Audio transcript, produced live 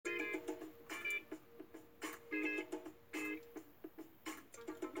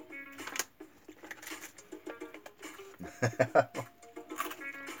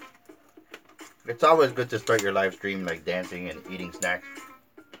It's always good to start your live stream like dancing and eating snacks.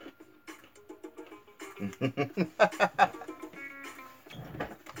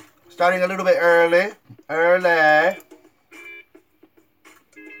 Starting a little bit early. Early.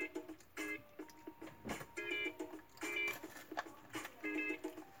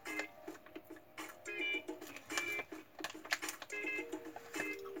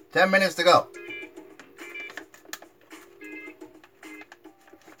 Ten minutes to go.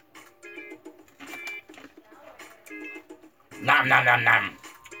 Nom nom nom nom.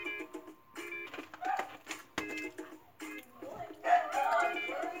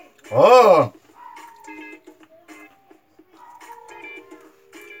 Oh.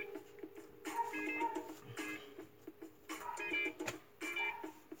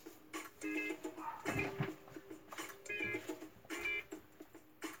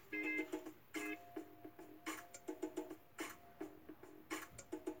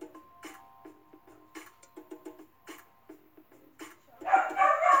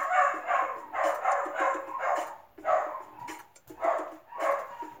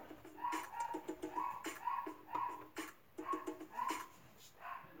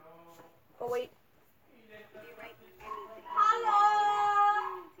 Oh, wait.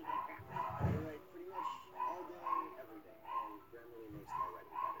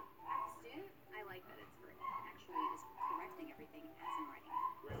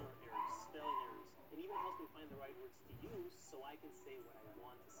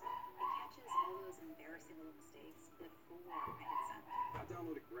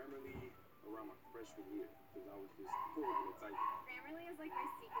 Grammarly is like my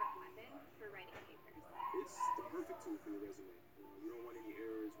secret weapon for writing papers. It's the perfect tool for your resume. You don't want any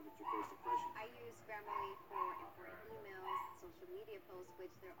errors when it's your first impression. I use Grammarly for important emails, social media posts,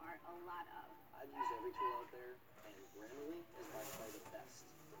 which there are a lot of. I've used every tool out there, and Grammarly is by far the best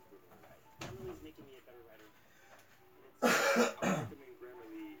for improving my writing. Grammarly is making me a better writer. I recommend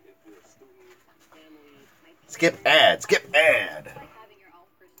Grammarly if you're a student, family. Skip ad. Skip ad. It's like having your own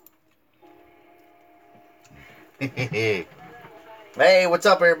personal. Hey, what's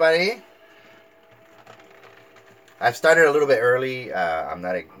up, everybody? I've started a little bit early. I'm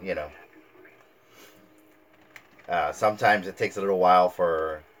not, you know. Sometimes it takes a little while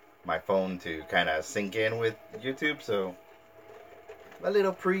for my phone to kind of sink in with YouTube, so a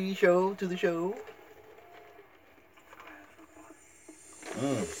little pre-show to the show.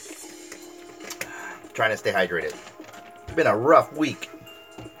 Trying to stay hydrated. It's been a rough week.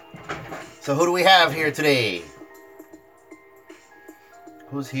 So who do we have here today?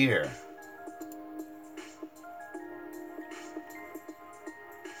 Who's here?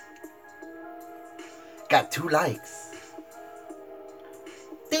 Got 2 likes.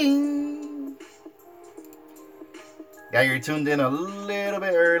 Ding! Yeah, you're tuned in a little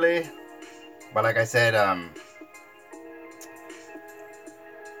bit early. But like I said,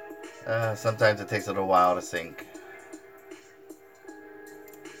 sometimes it takes a little while to sync.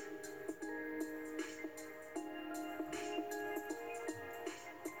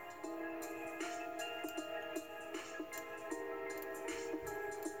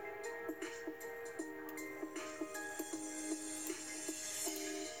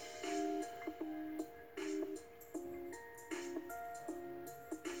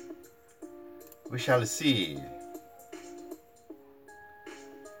 We shall see.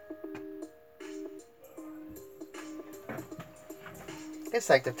 It's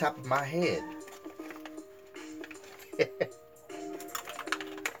like the top of my head.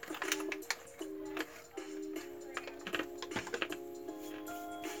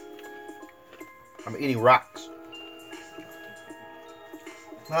 I'm eating rocks.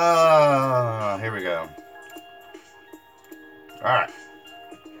 Ah, here we go. All right.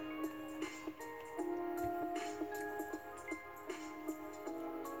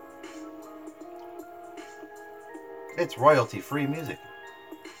 It's royalty-free music.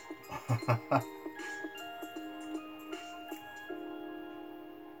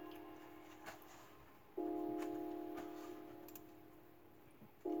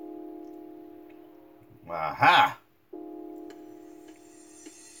 Aha!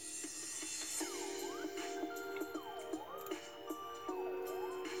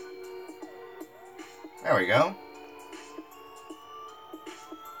 There we go.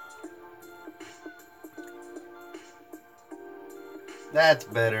 That's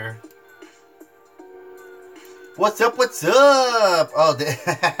better. What's up? What's up? Oh,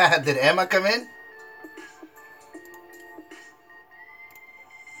 did Emma come in?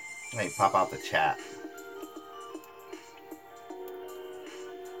 Let me pop out the chat.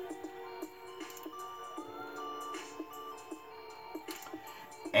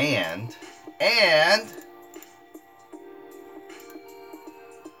 And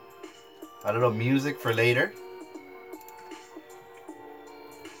a little music for later.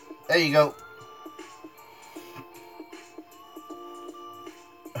 There you go.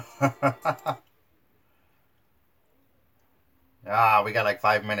 We got like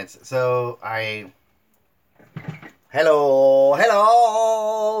 5 minutes. So hello.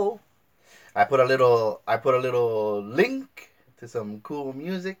 I put a little link to some cool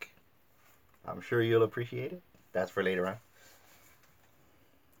music. I'm sure you'll appreciate it. That's for later on.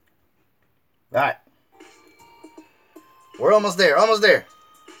 Alright. We're almost there.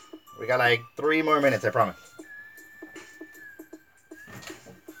 We got like 3 more minutes, I promise.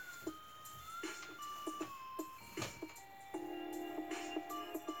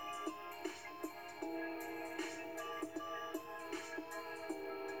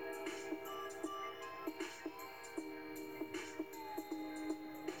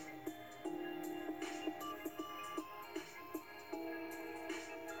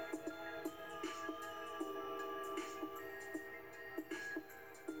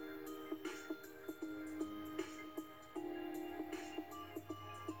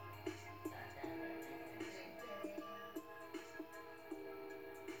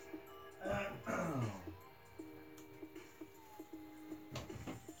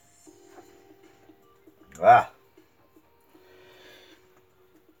 Ah.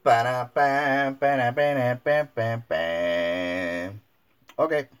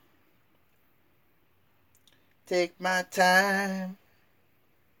 Okay. Take my time,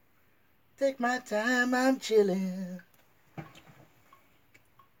 I'm chilling.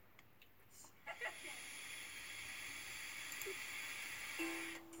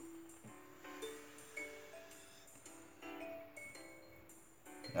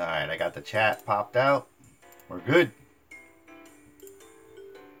 Alright, I got the chat popped out. We're good.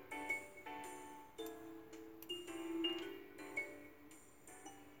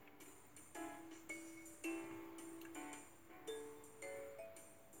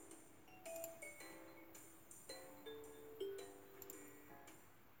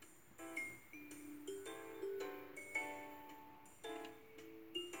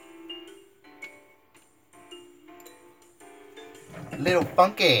 Little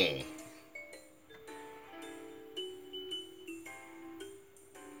funky.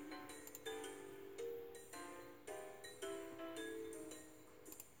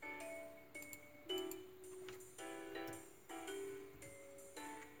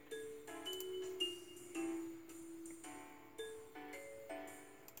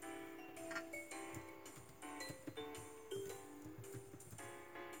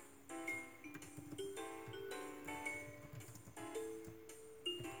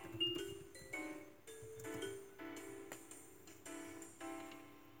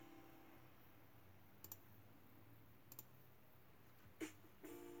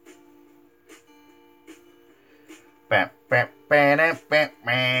 Bam, bam, bam, bam,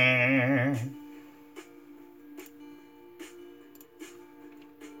 bam.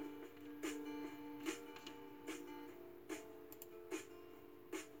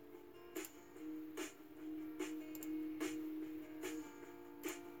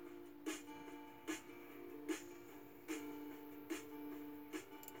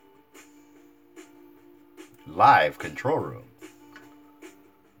 Live control room.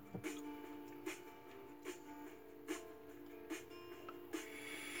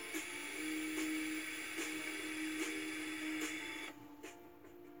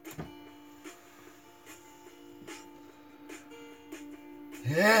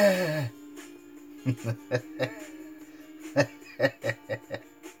 Yeah.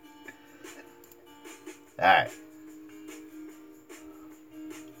 Alright.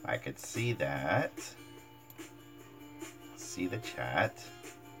 I could see that. See the chat.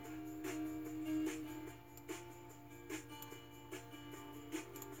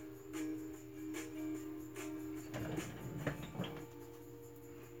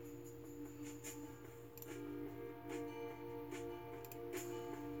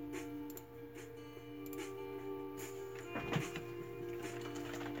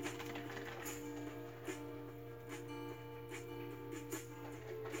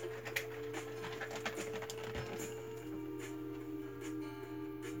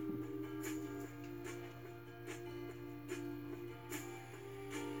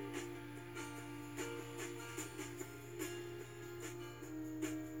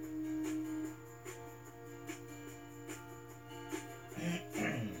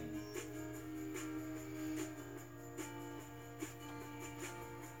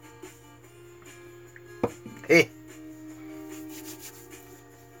 Hey.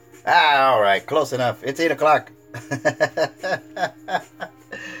 right, close enough. It's 8 o'clock.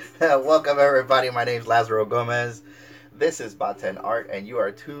 Welcome, everybody. My name's Lazaro Gomez. This is Bot10 Art, and you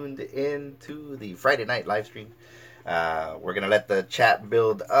are tuned in to the Friday night live stream. We're going to let the chat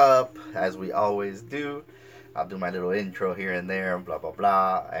build up, as we always do. I'll do my little intro here and there, blah, blah,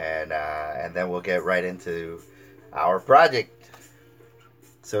 blah, and then we'll get right into our project.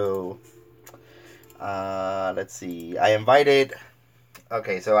 So, let's see. I invited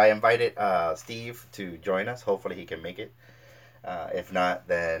Steve to join us. Hopefully he can make it. If not,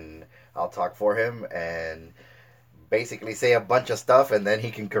 then I'll talk for him and basically say a bunch of stuff, and then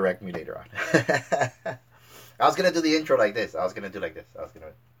he can correct me later on. I was going to do the intro like this.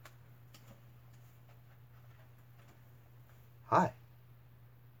 Hi,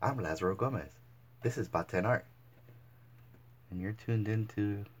 I'm Lazaro Gomez. This is Bot10 Art. And you're tuned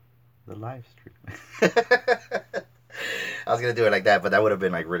into the live stream. I was going to do it like that, but that would have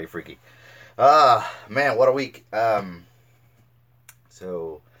been like really freaky. Man, what a week.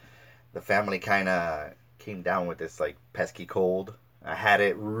 So the family kind of came down with this like pesky cold. I had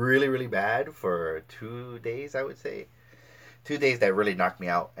it really, really bad for 2 days, I would say. 2 days that really knocked me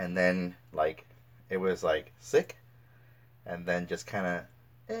out. And then like it was like sick. And then just kind of,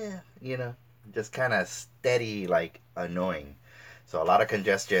 just kind of steady, like annoying. So a lot of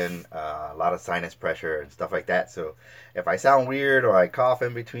congestion, a lot of sinus pressure and stuff like that. So if I sound weird or I cough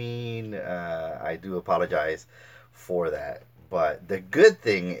in between, I do apologize for that. But the good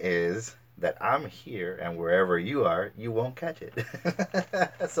thing is that I'm here, and wherever you are, you won't catch it.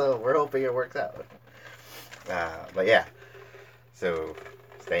 So we're hoping it works out. But yeah, so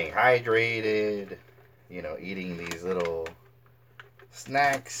staying hydrated, eating these little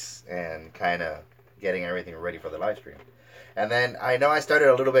snacks and kind of getting everything ready for the live stream. And then I know I started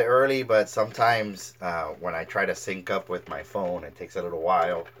a little bit early, but sometimes when I try to sync up with my phone, it takes a little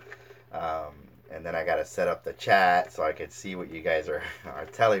while. And then I got to set up the chat so I could see what you guys are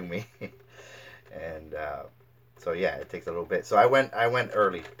telling me. And so yeah, it takes a little bit. So I went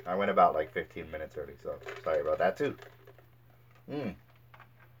early. I went about like 15 minutes early. So sorry about that too.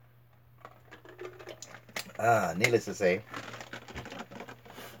 Needless to say,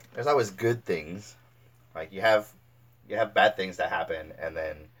 there's always good things. Like you have bad things that happen, and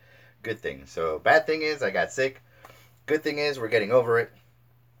then good things. So bad thing is I got sick. Good thing is we're getting over it.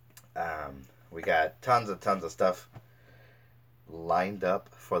 We got tons of stuff lined up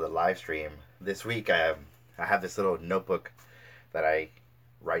for the live stream this week. I have this little notebook that I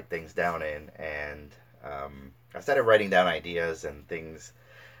write things down in, and I started writing down ideas and things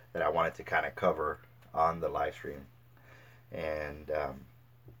that I wanted to kind of cover on the live stream, and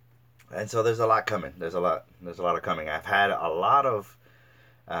so there's a lot coming. There's a lot of coming. I've had a lot of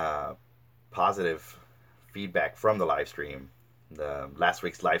positive feedback from the live stream. The last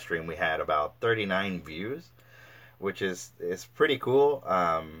week's live stream, we had about 39 views, which is pretty cool.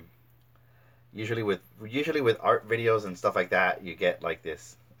 Usually with art videos and stuff like that, you get like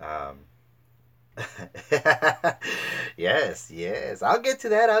this. Yes, I'll get to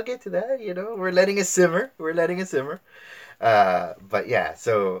that. We're letting it simmer. But yeah,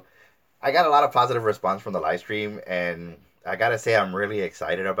 so I got a lot of positive response from the live stream, and I gotta say I'm really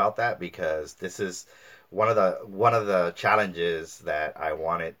excited about that, because this is one of the challenges that I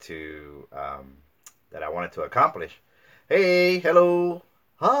wanted to accomplish. Hey, hello,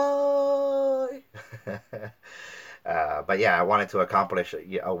 hi. But yeah, I wanted to accomplish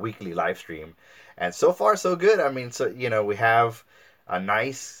a weekly live stream, and so far so good. I mean, so we have a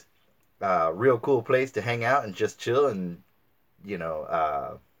nice, real cool place to hang out and just chill and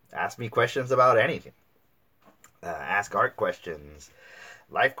ask me questions about anything. Ask art questions,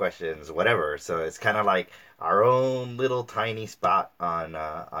 life questions, whatever. So it's kind of like our own little tiny spot on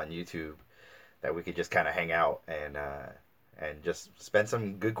YouTube that we could just kind of hang out and just spend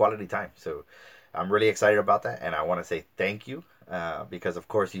some good quality time. So I'm really excited about that, and I want to say thank you, because of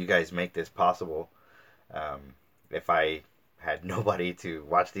course you guys make this possible. If I had nobody to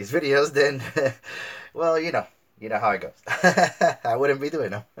watch these videos, then well, you know how it goes. I wouldn't be doing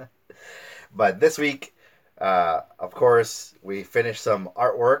them. But this week, of course, we finished some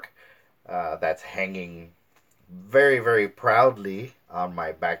artwork that's hanging very, very proudly on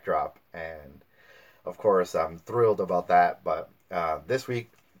my backdrop, and of course I'm thrilled about that. But this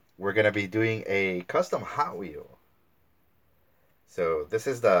week we're gonna be doing a custom Hot Wheel. So this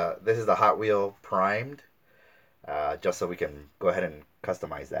is the Hot Wheel primed, just so we can go ahead and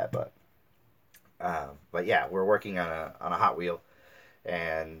customize that. But yeah, we're working on a Hot Wheel,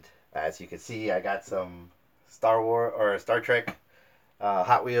 and as you can see, I got some Star Trek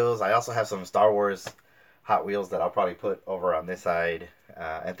Hot Wheels. I also have some Star Wars Hot Wheels that I'll probably put over on this side,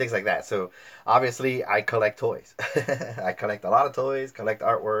 and things like that. So obviously, I collect toys. I collect a lot of toys, collect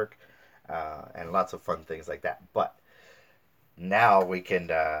artwork, and lots of fun things like that. But now we can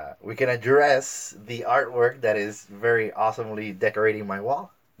address the artwork that is very awesomely decorating my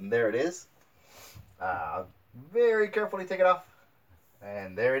wall. And there it is. Uh, Very carefully take it off,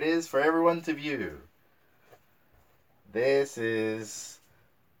 and there it is for everyone to view. This is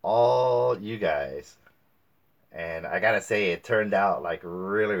all you guys. And I gotta say, it turned out like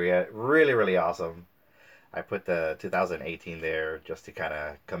really, really, really awesome. I put the 2018 there just to kind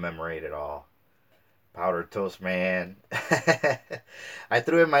of commemorate it all. Powdered Toast Man. I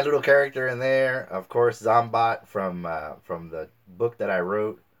threw in my little character in there. Of course, Zombot from the book that I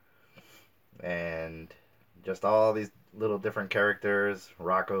wrote, and just all these little different characters.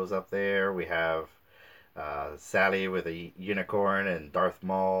 Rocco's up there. We have Sally with a unicorn and Darth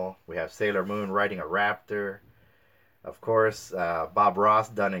Maul. We have Sailor Moon riding a raptor. Of course, Bob Ross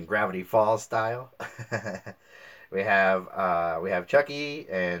done in Gravity Falls style. we have Chucky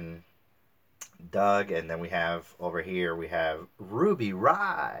and Doug, and then we have over here we have Ruby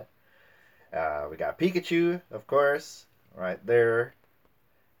Rod. We got Pikachu, of course, right there.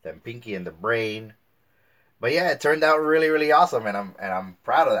 Then Pinky and the Brain. But yeah, it turned out really, really awesome, and I'm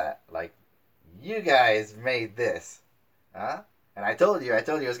proud of that. Like, you guys made this, huh? And I told you it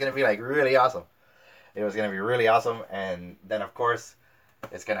was gonna be like really awesome. It was gonna be really awesome, and then of course,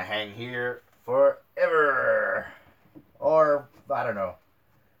 it's gonna hang here forever, or I don't know.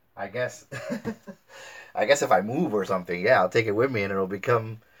 I guess, I guess if I move or something, yeah, I'll take it with me, and it'll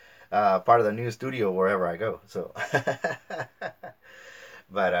become part of the new studio wherever I go. So,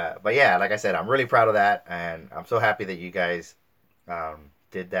 but yeah, like I said, I'm really proud of that, and I'm so happy that you guys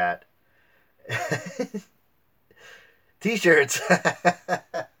did that. T-shirts.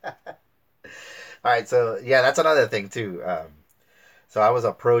 All right, so yeah, that's another thing too. So I was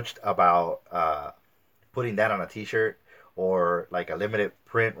approached about putting that on a T-shirt or like a limited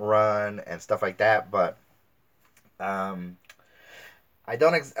print run and stuff like that, but I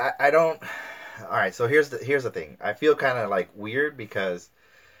don't. I don't. All right, so here's the thing. I feel kind of like weird because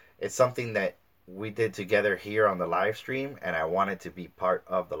it's something that we did together here on the live stream, and I wanted to be part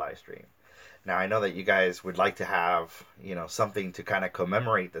of the live stream. Now I know that you guys would like to have something to kind of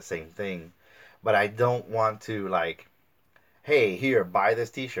commemorate the same thing. But I don't want to like, hey, here, buy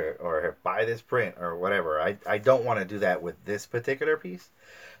this T-shirt or buy this print or whatever. I don't want to do that with this particular piece.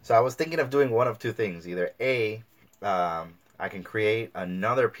 So I was thinking of doing one of two things. Either A, I can create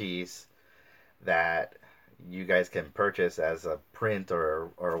another piece that you guys can purchase as a print or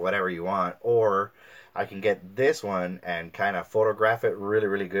whatever you want, or I can get this one and kind of photograph it really,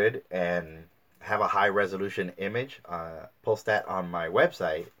 really good and have a high resolution image, post that on my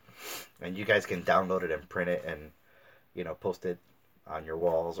website. And you guys can download it and print it and, post it on your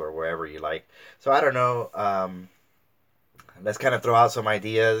walls or wherever you like. So I don't know. Let's kind of throw out some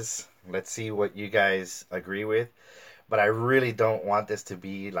ideas. Let's see what you guys agree with. But I really don't want this to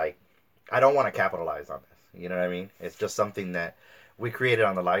be like, I don't want to capitalize on this. You know what I mean? It's just something that we created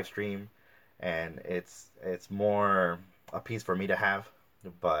on the live stream. And it's more a piece for me to have.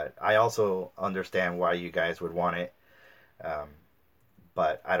 But I also understand why you guys would want it.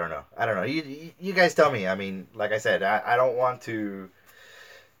 But I don't know. You guys tell me. I mean, like I said, I don't want to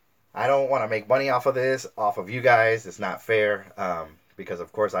make money off of this, off of you guys. It's not fair. Because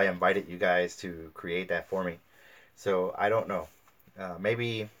of course I invited you guys to create that for me. So I don't know.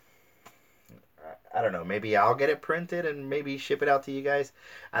 Maybe I don't know. Maybe I'll get it printed and maybe ship it out to you guys.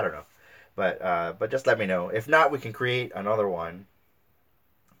 I don't know. But just let me know. If not, we can create another one,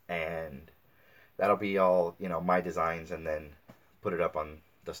 and that'll be all my designs, and then put it up on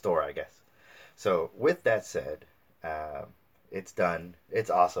the store, I guess. So with that said, it's done. It's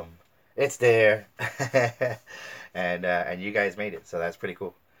awesome. It's there, and you guys made it, so that's pretty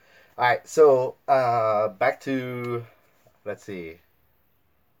cool. All right, so back to, let's see.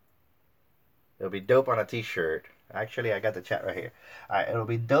 It'll be dope on a T-shirt. Actually, I got the chat right here. All right, it'll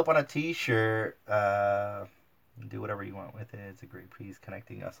be dope on a T-shirt. Do whatever you want with it. It's a great piece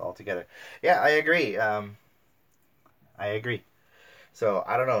connecting us all together. Yeah, I agree. I agree. So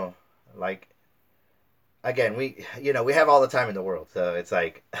I don't know, like, again, we have all the time in the world, so it's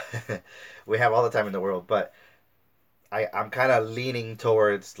like we have all the time in the world, but I'm kind of leaning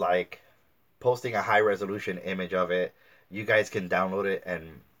towards like posting a high resolution image of it. You guys can download it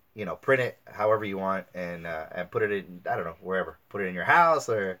and print it however you want, and put it in, I don't know, wherever, put it in your house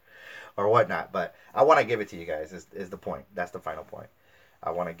or whatnot. But I want to give it to you guys is the point. That's the final point.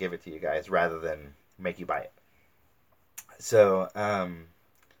 I want to give it to you guys rather than make you buy it. So,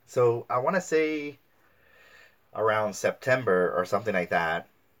 so I want to say, around September or something like that,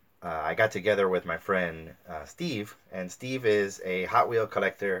 I got together with my friend Steve, and Steve is a Hot Wheel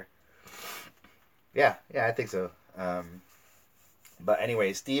collector. Yeah, yeah, I think so. But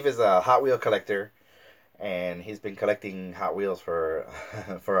anyway, Steve is a Hot Wheel collector, and he's been collecting Hot Wheels for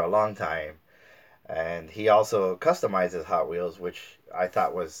for a long time. And he also customizes Hot Wheels, which I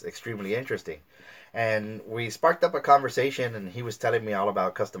thought was extremely interesting. And we sparked up a conversation, and he was telling me all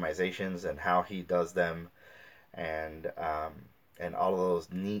about customizations and how he does them, and all of those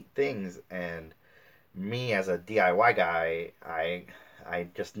neat things. And me as a DIY guy, I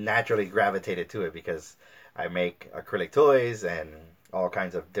just naturally gravitated to it because I make acrylic toys and all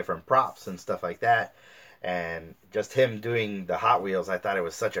kinds of different props and stuff like that. And just him doing the Hot Wheels, I thought it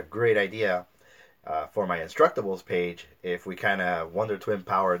was such a great idea for my Instructables page if we kind of Wonder Twin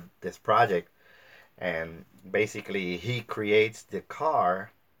powered this project. And basically, he creates the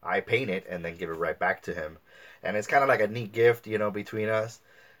car, I paint it, and then give it right back to him. And it's kind of like a neat gift, between us.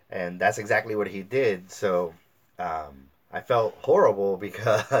 And that's exactly what he did. So I felt horrible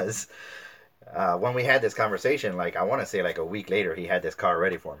because when we had this conversation, like I want to say like a week later, he had this car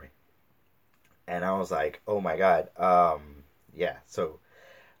ready for me. And I was like, oh my God. Yeah, so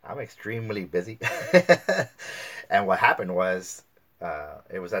I'm extremely busy. And what happened was,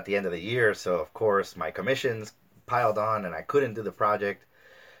 it was at the end of the year, so of course my commissions piled on and I couldn't do the project.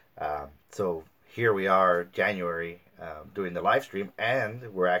 So here we are, January, doing the live stream,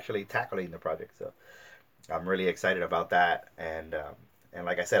 and we're actually tackling the project. So I'm really excited about that. And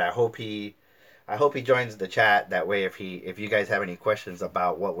like I said, I hope he joins the chat. That way, if you guys have any questions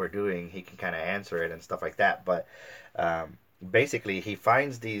about what we're doing, he can kind of answer it and stuff like that. But basically, he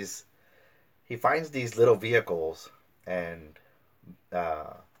finds these little vehicles, and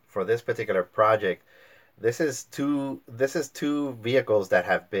for this particular project, this is two vehicles that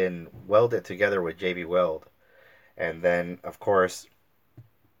have been welded together with JB Weld, and then of course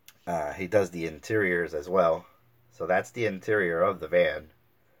he does the interiors as well. So that's the interior of the van,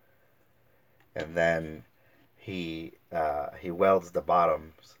 and then he welds the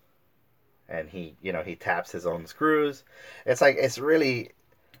bottoms, and he taps his own screws. It's really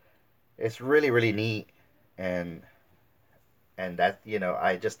really neat, and that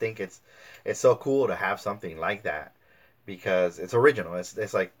I just think it's so cool to have something like that because it's original.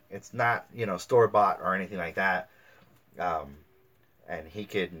 It's like it's not store bought or anything like that. And he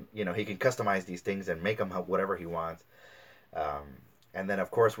can customize these things and make them whatever he wants. And then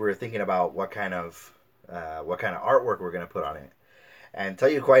of course we were thinking about what kind of artwork we're gonna put on it. And tell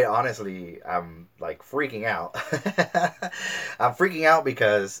you quite honestly, I'm like freaking out. I'm freaking out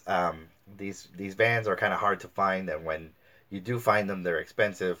because these vans are kind of hard to find, and when you do find them, they're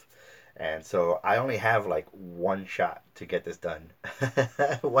expensive. And so I only have like one shot to get this done.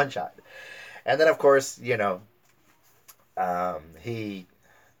 One shot. And then of course, he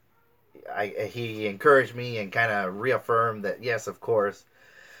encouraged me and kind of reaffirmed that yes, of course,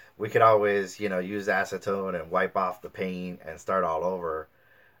 we could always use acetone and wipe off the paint and start all over.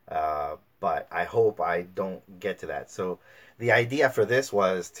 But I hope I don't get to that. So the idea for this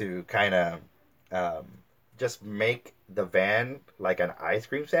was to kind of just make the van like an ice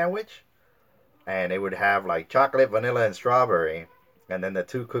cream sandwich, and it would have like chocolate, vanilla, and strawberry, and then the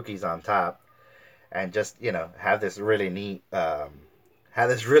two cookies on top, and just have this really neat van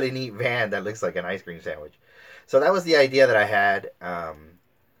that looks like an ice cream sandwich. So that was the idea that I had,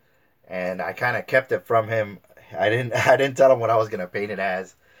 and I kind of kept it from him. I didn't tell him what I was gonna paint it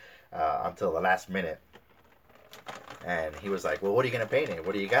as until the last minute. And he was like, well, what are you going to paint it?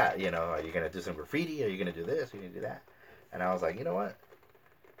 What do you got? Are you going to do some graffiti? Are you going to do this? Are you going to do that? And I was like, you know what?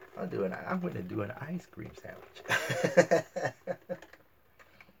 I'm going to do an ice cream sandwich.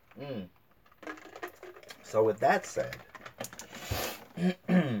 So with that said,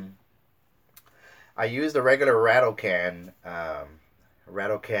 I used a regular rattle can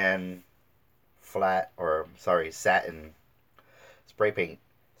satin spray paint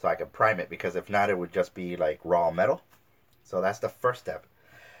so I could prime it, because if not, it would just be like raw metal. So that's the first step.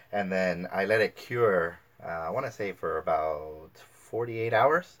 And then I let it cure, I want to say for about 48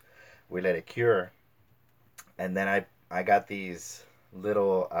 hours. We let it cure. And then I got these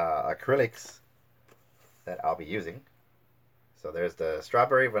little acrylics that I'll be using. So there's the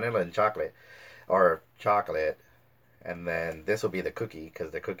strawberry, vanilla, and chocolate. And then this will be the cookie,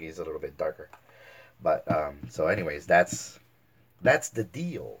 because the cookie is a little bit darker. But, so anyways, that's the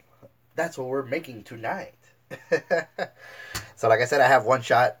deal. That's what we're making tonight. So like I said, I have one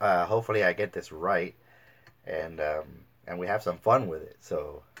shot. Hopefully I get this right, and we have some fun with it.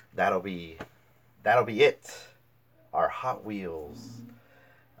 So that'll be it. Our Hot Wheels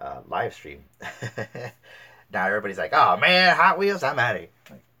live stream. now everybody's like, oh man, Hot Wheels, I'm at it.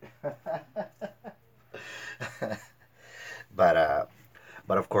 but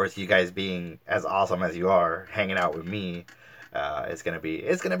but of course, you guys being as awesome as you are, hanging out with me, it's gonna be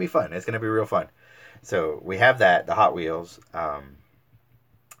fun. It's gonna be real fun. So we have that, the Hot Wheels,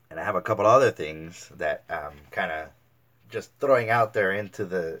 and I have a couple other things that kind of just throwing out there into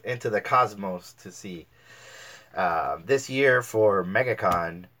the cosmos to see. This year for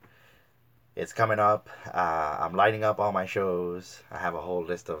MegaCon, it's coming up. I'm lining up all my shows. I have a whole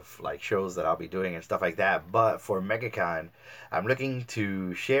list of like shows that I'll be doing and stuff like that. But for MegaCon, I'm looking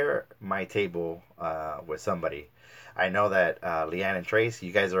to share my table with somebody. I know that Leanne and Trace,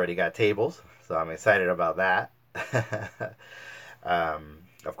 you guys already got tables, so I'm excited about that.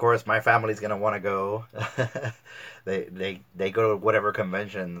 Of course, my family's gonna want to go. They go to whatever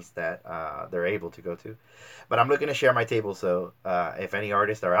conventions that they're able to go to. But I'm looking to share my table, so if any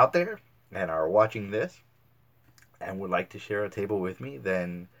artists are out there and are watching this and would like to share a table with me,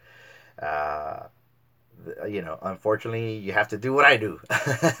 then unfortunately, you have to do what I do.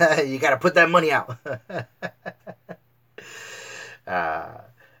 You got to put that money out.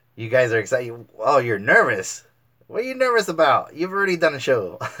 You guys are excited. Oh, you're nervous. What are you nervous about? You've already done a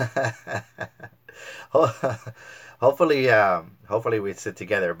show. Hopefully we sit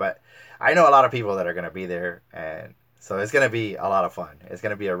together. But I know a lot of people that are going to be there, and so it's going to be a lot of fun. It's going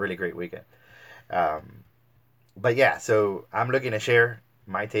to be a really great weekend. But yeah, so I'm looking to share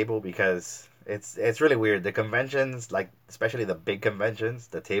my table because it's really weird. The conventions, like especially the big conventions,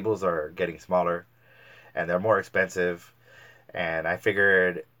 the tables are getting smaller and they're more expensive. And I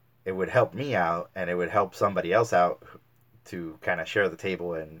figured it would help me out and it would help somebody else out to kind of share the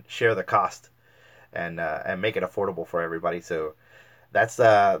table and share the cost and make it affordable for everybody. So that's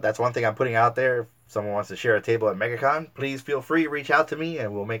one thing I'm putting out there. If someone wants to share a table at MegaCon, please feel free, reach out to me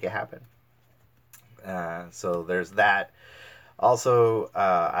and we'll make it happen. So there's that. Also,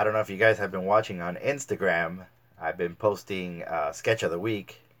 I don't know if you guys have been watching on Instagram. I've been posting sketch of the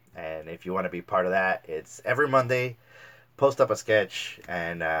week, and if you want to be part of that, it's every Monday. Post up a sketch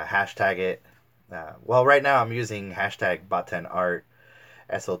and hashtag it. Well, right now I'm using hashtag bot10art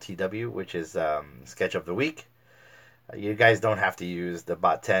SOTW, which is sketch of the week. You guys don't have to use the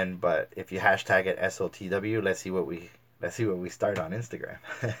bot10, but if you hashtag it SOTW, let's see what we start on Instagram.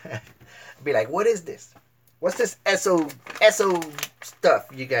 Be like, what is this? What's this SO stuff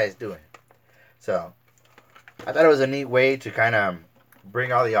you guys doing? So I thought it was a neat way to kind of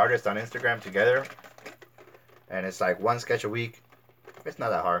bring all the artists on Instagram together. And it's like one sketch a week. It's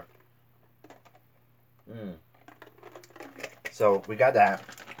not that hard. So we got that.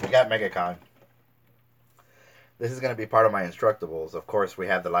 We got MegaCon. This is going to be part of my Instructables. Of course, we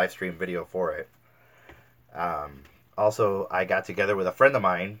have the live stream video for it. Also, I got together with a friend of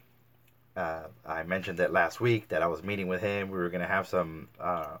mine. I mentioned it last week that I was meeting with him. We were going to have some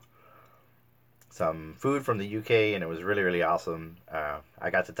food from the UK, and it was really, really awesome. I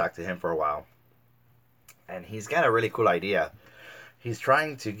got to talk to him for a while. And he's got a really cool idea. He's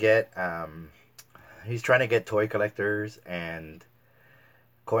trying to get toy collectors and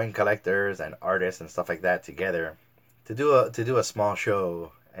coin collectors and artists and stuff like that together to do a small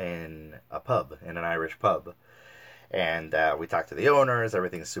show in a pub, in an Irish pub. And we talked to the owners.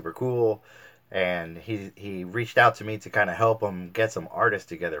 Everything's super cool. And he reached out to me to kind of help him get some artists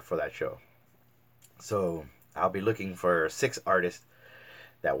together for that show. So I'll be looking for 6 artists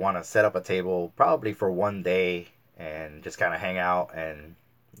that want to set up a table probably for one day and just kind of hang out and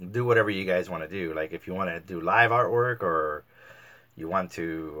do whatever you guys want to do. Like if you want to do live artwork or you want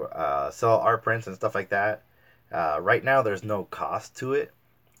to sell art prints and stuff like that. Right now there's no cost to it.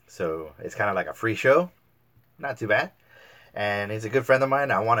 So it's kind of like a free show. Not too bad. And he's a good friend of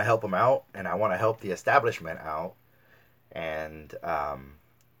mine. I want to help him out and I want to help the establishment out. And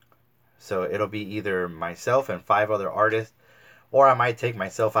so it'll be either myself and 5 other artists, or I might take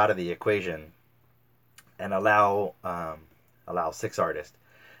myself out of the equation and allow 6 artists.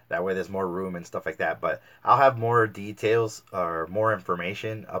 That way there's more room and stuff like that. But I'll have more details or more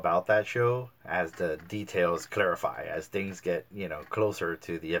information about that show as the details clarify, as things get, closer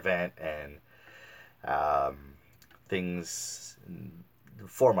to the event and things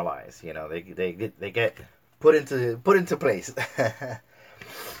formalize. They get put into place.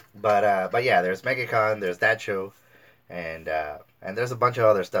 But yeah, there's MegaCon, there's that show. And there's a bunch of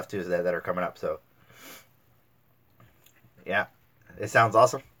other stuff too that are coming up. So yeah, it sounds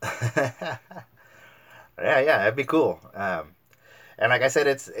awesome. yeah, it'd be cool. And like I said,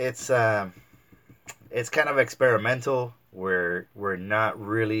 it's kind of experimental. We're not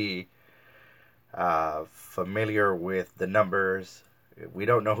really familiar with the numbers. We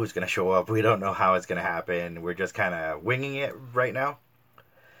don't know who's going to show up. We don't know how it's going to happen. We're just kind of winging it right now.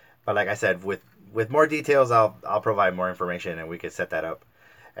 But like I said, with more details, I'll provide more information, and we could set that up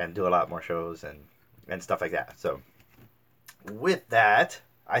and do a lot more shows and stuff like that. So with that,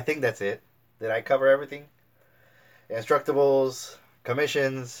 I think that's it. Did I cover everything? Instructables,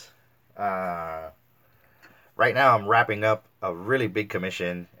 commissions. Right now I'm wrapping up a really big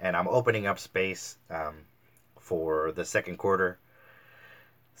commission, and I'm opening up space for the second quarter.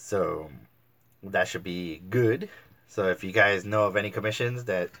 So that should be good. So if you guys know of any commissions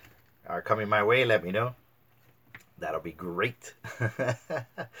that are coming my way, let me know. That'll be great.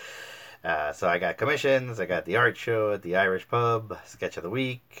 So I got commissions. I got the art show at the Irish Pub, sketch of the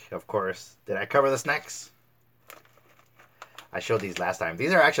week. Of course, did I cover the snacks? I showed these last time.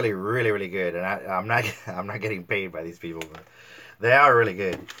 These are actually really, really good, and I'm not getting paid by these people, but they are really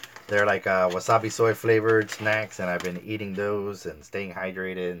good. They're like wasabi soy flavored snacks, and I've been eating those and staying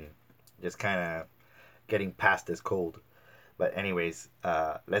hydrated and just kind of getting past this cold. But anyways,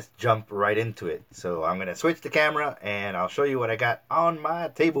 let's jump right into it. So I'm gonna switch the camera, and I'll show you what I got on my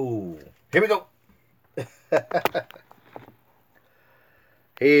table. Here we go.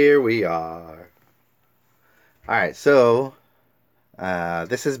 Here we are. All right, so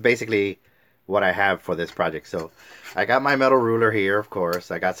this is basically what I have for this project. So I got my metal ruler here, of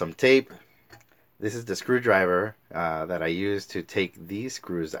course. I got some tape. This is the screwdriver that I use to take these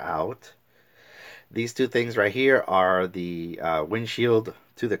screws out. These two things right here are the windshield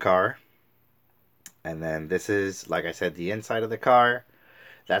to the car. And then this is, like I said, the inside of the car.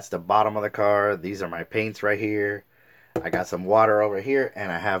 That's the bottom of the car. These are my paints right here. I got some water over here,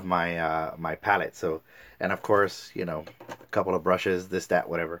 and I have my my palette. So, and of course, you know, a couple of brushes, this, that,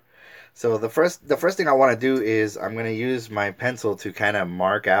 whatever. So the first thing I want to do is I'm going to use my pencil to kind of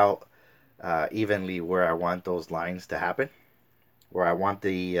mark out evenly where I want those lines to happen, where I want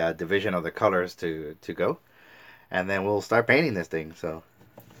the division of the colors to go, and then we'll start painting this thing. So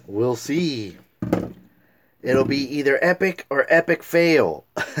we'll see. It'll be either epic or epic fail.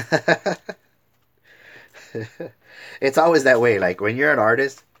 It's always that way. Like when you're an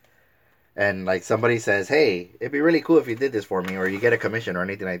artist and like somebody says, hey, it'd be really cool if you did this for me, or you get a commission or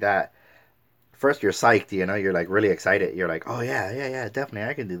anything like that. First you're psyched, you know, you're like really excited. You're like, oh yeah, definitely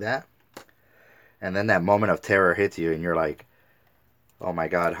I can do that. And then that moment of terror hits you and you're like, oh my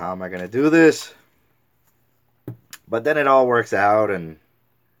God, how am I going to do this? But then it all works out and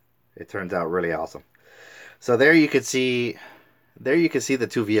it turns out really awesome. So there you can see the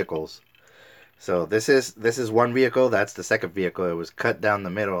two vehicles. So this is one vehicle. That's the second vehicle. It was cut down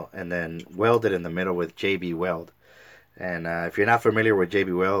the middle and then welded in the middle with JB Weld. And if you're not familiar with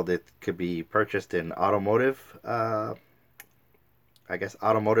JB Weld, it could be purchased in automotive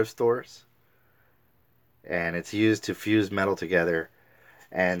stores. And it's used to fuse metal together.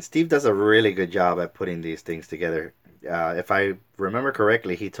 And Steve does a really good job at putting these things together. If I remember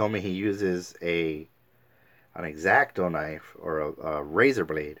correctly, he told me he uses an X-Acto knife or a razor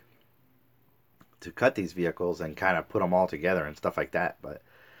blade to cut these vehicles and kind of put them all together and stuff like that. But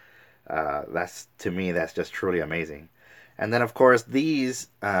to me, that's just truly amazing. And then, of course, these,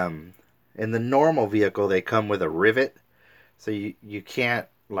 in the normal vehicle, they come with a rivet. So you can't,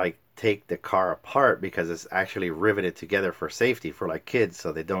 like, take the car apart because it's actually riveted together for safety for, like, kids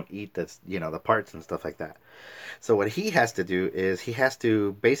so they don't eat the parts and stuff like that. So what he has to do is he has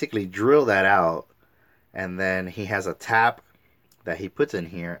to basically drill that out, and then he has a tap that he puts in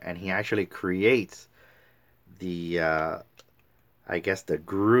here, and he actually creates the the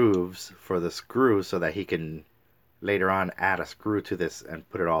grooves for the screw so that he can later on add a screw to this and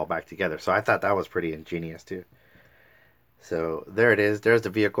put it all back together. So I thought that was pretty ingenious too. So there it is. There's the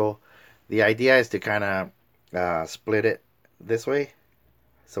vehicle. The idea is to kind of split it this way.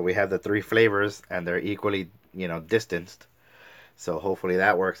 So we have the three flavors and they're equally, distanced. So hopefully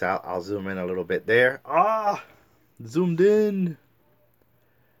that works out. I'll zoom in a little bit there. Zoomed in.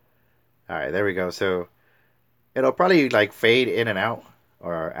 All right, there we go. So it'll probably like fade in and out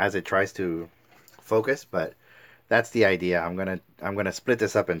or as it tries to focus, but that's the idea. I'm gonna split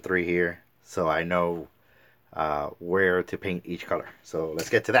this up in three here so I know where to paint each color. So let's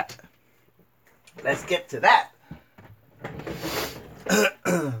get to that.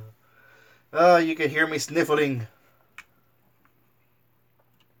 Oh, you can hear me sniffling.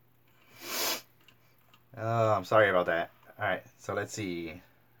 Oh, I'm sorry about that. Alright, so let's see.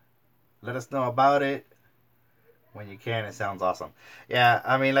 Let us know about it when you can. It sounds awesome. Yeah,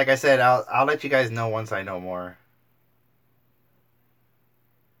 I mean, like I said, I'll let you guys know once I know more.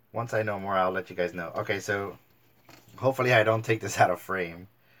 Once I know more, I'll let you guys know. Okay, so hopefully I don't take this out of frame.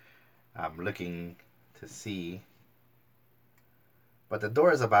 I'm looking to see. But the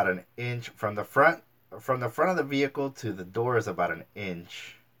door is about an inch from the front. From the front of the vehicle to the door is about an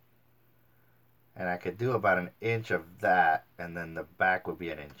inch. And I could do about an inch of that, and then the back would be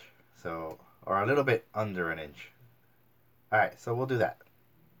an inch. So, or a little bit under an inch. Alright, so we'll do that.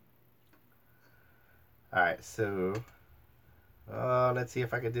 Alright, so let's see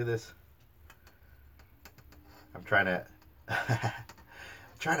if I can do this. I'm trying to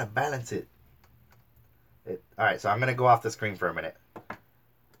balance it. Alright, so I'm gonna go off the screen for a minute.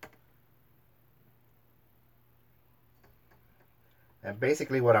 And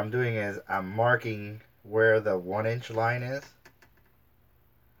basically what I'm doing is I'm marking where the 1 inch line is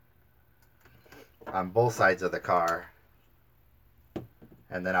on both sides of the car.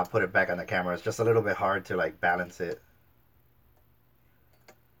 And then I'll put it back on the camera. It's just a little bit hard to like balance it.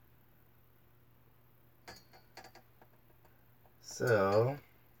 So,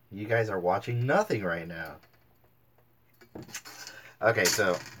 you guys are watching nothing right now. Okay,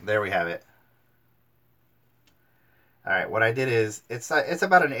 so there we have it. Alright, what I did is, it's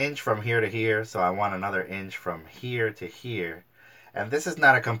about an inch from here to here, so I want another inch from here to here. And this is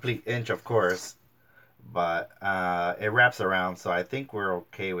not a complete inch, of course, but it wraps around, so I think we're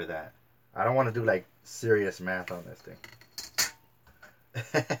okay with that. I don't want to do like serious math on this thing.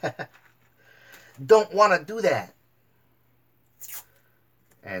 Don't want to do that.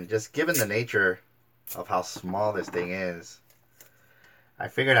 And just given the nature of how small this thing is, I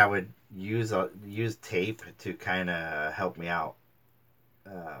figured I would use tape to kind of help me out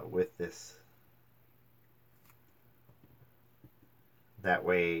with this. That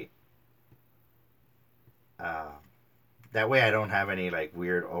way I don't have any like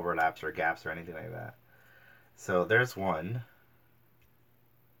weird overlaps or gaps or anything like that. So there's one.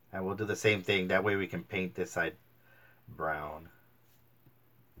 And we'll do the same thing. That way we can paint this side brown.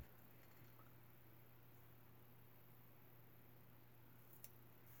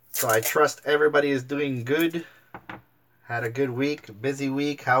 So I trust everybody is doing good. Had a good week, busy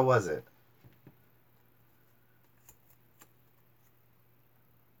week. How was it?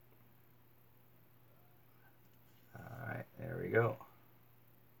 Alright, there we go.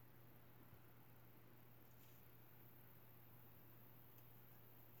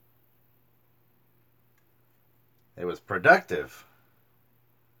 It was productive.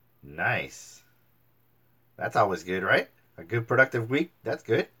 Nice. That's always good, right? A good productive week. That's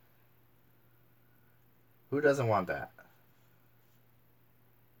good. Who doesn't want that?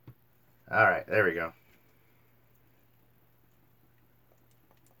 Alright, there we go.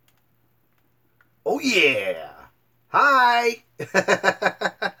 Oh yeah! Hi!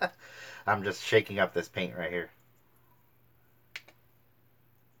 I'm just shaking up this paint right here.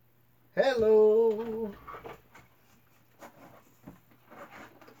 Hello!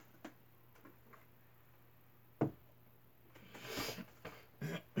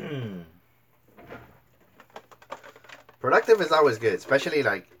 Productive is always good, especially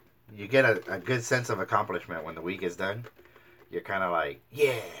like you get a good sense of accomplishment when the week is done. You're kind of like,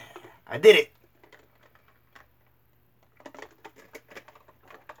 yeah, I did it.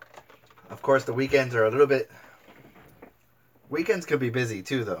 Of course, the weekends are a little bit... Weekends could be busy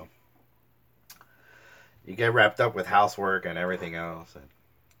too, though. You get wrapped up with housework and everything else. And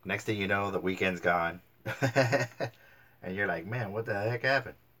next thing you know, the weekend's gone. And you're like, man, what the heck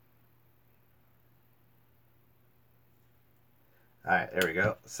happened? Alright, there we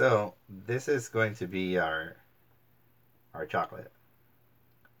go. So, this is going to be our chocolate.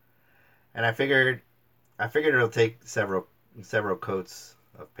 And I figured it'll take several coats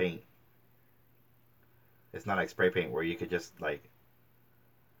of paint. It's not like spray paint where you could just like,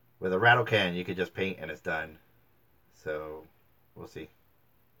 with a rattle can you could just paint and it's done. So, we'll see.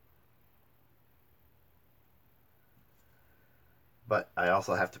 But I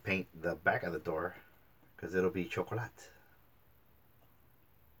also have to paint the back of the door because it'll be chocolate.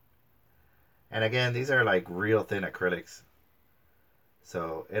 And again, these are like real thin acrylics.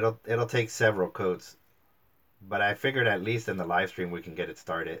 So it'll take several coats. But I figured at least in the live stream we can get it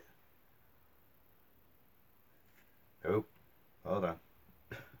started. Oh, hold on.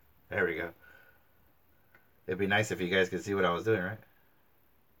 There we go. It'd be nice if you guys could see what I was doing, right?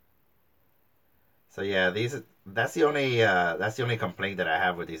 So yeah, that's the only complaint that I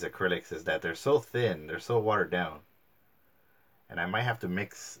have with these acrylics is that they're so thin, they're so watered down. And I might have to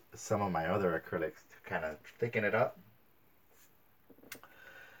mix some of my other acrylics to kind of thicken it up.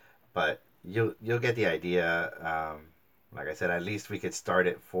 But you'll get the idea. Like I said, at least we could start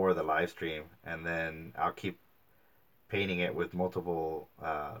it for the live stream, and then I'll keep painting it with multiple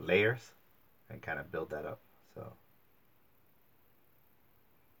layers and kind of build that up. So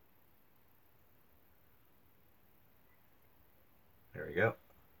there we go.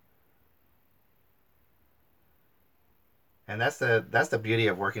 And that's the beauty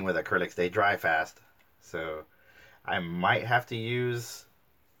of working with acrylics. They dry fast. So I might have to use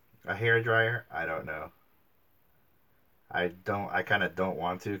a hair dryer. I don't know. I kind of don't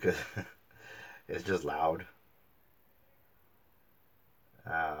want to because it's just loud.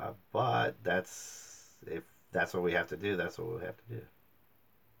 But if that's what we have to do, that's what we'll have to do.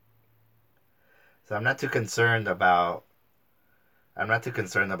 So I'm not too concerned about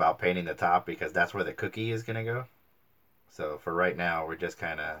painting the top because that's where the cookie is gonna go. So for right now, we're just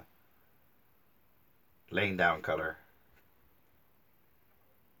kind of laying down color.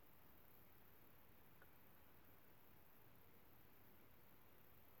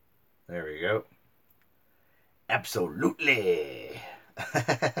 There we go. Absolutely.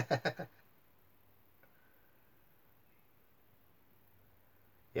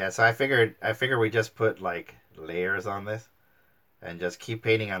 Yeah, so I figured we just put like layers on this and just keep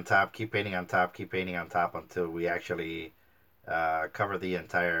painting on top, keep painting on top, keep painting on top until we actually cover the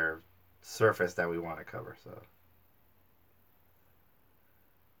entire surface that we want to cover. So,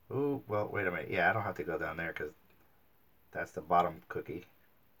 ooh, well, wait a minute. Yeah, I don't have to go down there because that's the bottom cookie.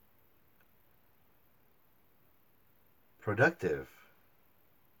 Productive.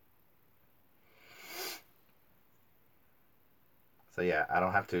 So yeah, I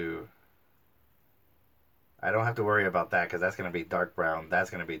don't have to worry about that because that's gonna be dark brown. That's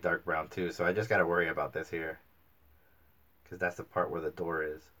gonna be dark brown too. So I just gotta worry about this here because that's the part where the door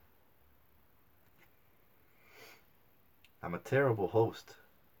is. I'm a terrible host.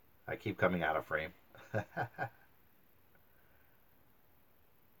 I keep coming out of frame.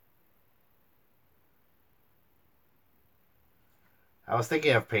 I was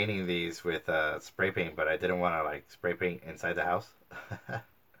thinking of painting these with spray paint, but I didn't want to like spray paint inside the house.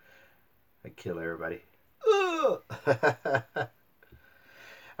 I'd kill everybody. All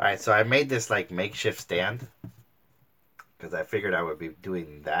right, so I made this like makeshift stand because I figured I would be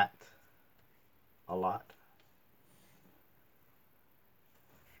doing that a lot.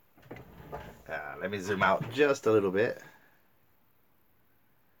 Let me zoom out just a little bit.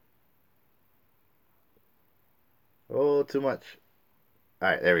 Oh, too much. All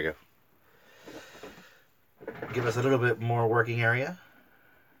right, there we go. Give us a little bit more working area.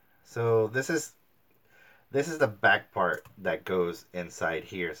 So this is the back part that goes inside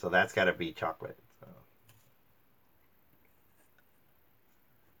here. So that's got to be chocolate. So.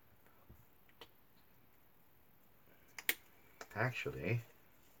 Actually,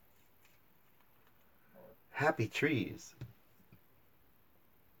 happy trees.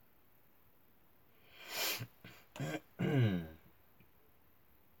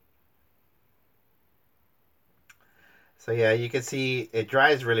 So yeah, you can see it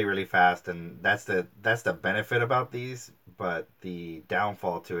dries really, really fast, and that's the benefit about these. But the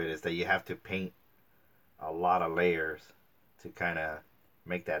downfall to it is that you have to paint a lot of layers to kind of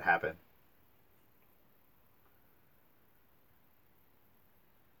make that happen.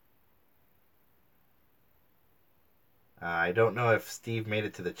 I don't know if Steve made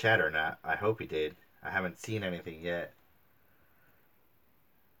it to the chat or not. I hope he did. I haven't seen anything yet.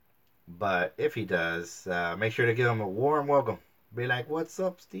 But if he does, make sure to give him a warm welcome. Be like, "What's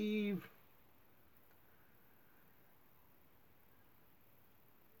up, Steve?"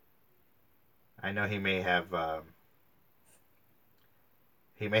 I know he may have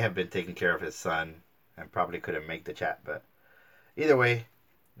been taking care of his son and probably couldn't make the chat. But either way,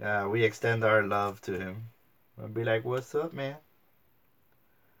 we extend our love to him and be like, "What's up, man?"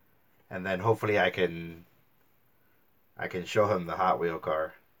 And then hopefully I can show him the Hot Wheel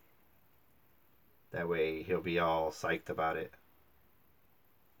car. That way he'll be all psyched about it.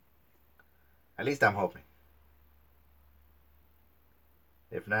 At least I'm hoping.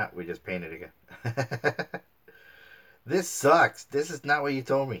 If not, we just paint it again. This sucks. This is not what you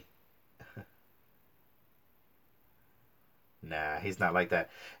told me. Nah, he's not like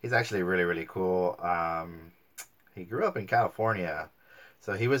that. He's actually really, really cool. He grew up in California,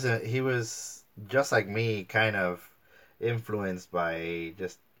 so he was just like me, kind of influenced by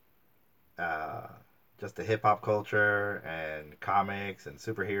uh, just the hip hop culture and comics and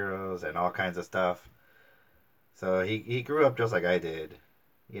superheroes and all kinds of stuff. So he grew up just like I did,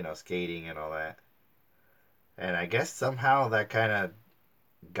 skating and all that. And I guess somehow that kind of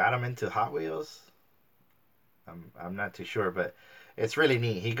got him into Hot Wheels. I'm not too sure, but it's really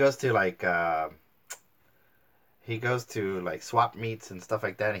neat. He goes to like swap meets and stuff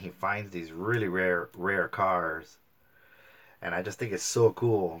like that, and he finds these really rare cars. And I just think it's so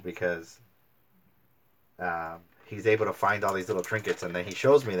cool because he's able to find all these little trinkets, and then he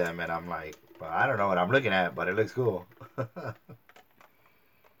shows me them, and I'm like, well, I don't know what I'm looking at, but it looks cool.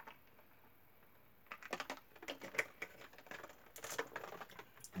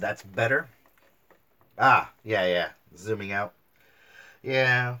 That's better. Ah, yeah. Zooming out.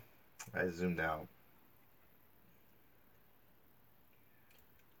 Yeah, I zoomed out.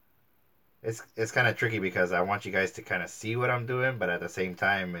 It's kind of tricky because I want you guys to kind of see what I'm doing, but at the same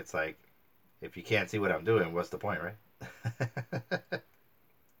time, it's like if you can't see what I'm doing, what's the point, right?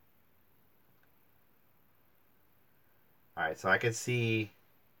 All right, so I can see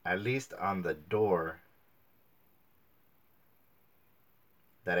at least on the door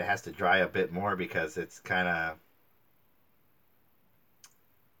that it has to dry a bit more because it's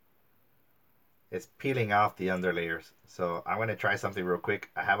peeling off the under layers. So I'm gonna try something real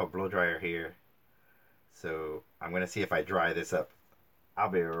quick. I have a blow dryer here, so I'm gonna see if I dry this up. I'll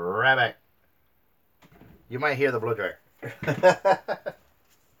be right back. You might hear the blow dryer.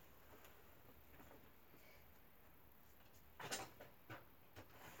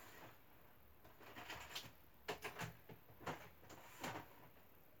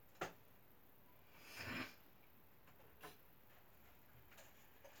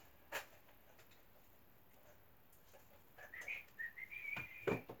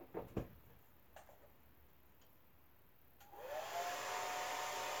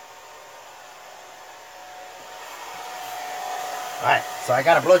 Alright, so I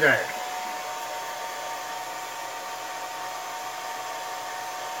got a blow dryer.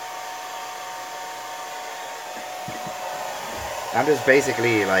 I'm just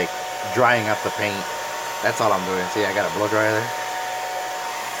basically like drying up the paint. That's all I'm doing. See, I got a blow dryer there.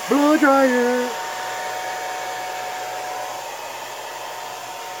 Blow dryer!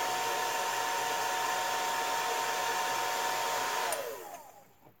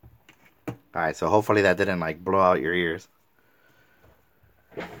 Alright, so hopefully that didn't like blow out your ears.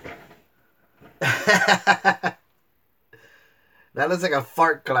 That looks like a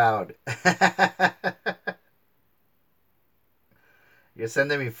fart cloud. You're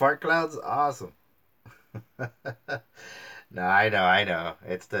sending me fart clouds? Awesome. No, I know.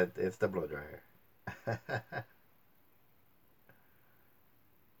 It's the blow dryer.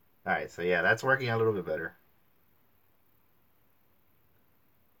 Alright, so yeah, that's working a little bit better.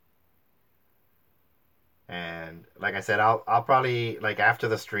 And like I said, I'll probably like after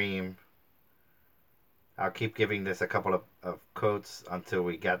the stream I'll keep giving this a couple of coats until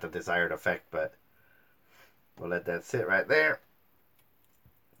we get the desired effect, but we'll let that sit right there.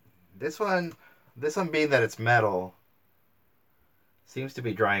 This one being that it's metal seems to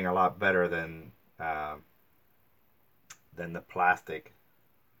be drying a lot better than the plastic,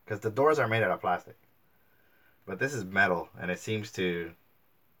 because the doors are made out of plastic, but this is metal and it seems to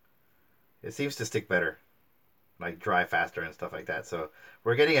stick better, like dry faster and stuff like that. So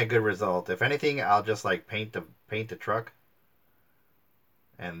we're getting a good result. If anything, I'll just like paint the truck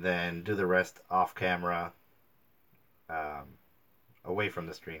and then do the rest off camera, away from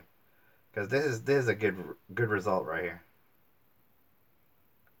the stream, because this is a good result right here.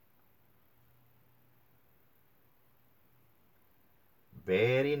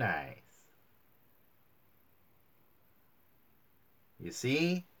 Very nice. You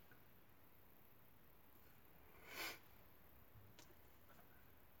see?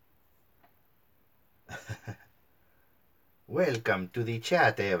 Welcome to the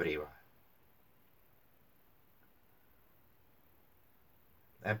chat, everyone.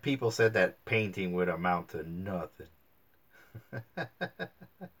 And people said that painting would amount to nothing.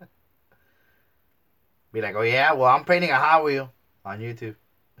 Be like, oh yeah, well, I'm painting a Hot Wheel on YouTube.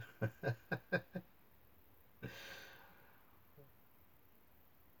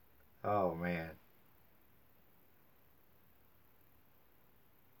 Oh man.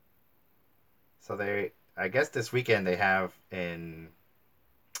 So I guess this weekend they have here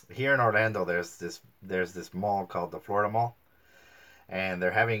in Orlando. There's this mall called the Florida Mall, and they're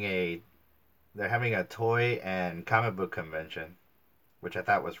having a toy and comic book convention, which I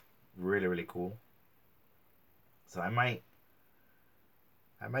thought was really really cool. So I might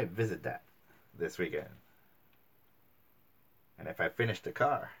visit that this weekend, and if I finish the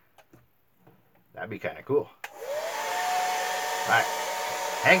car, that'd be kind of cool. All right,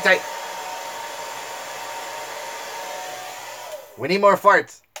 hang tight. We need more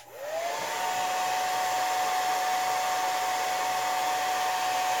farts.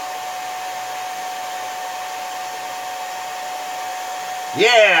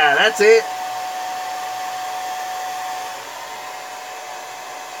 Yeah, that's it.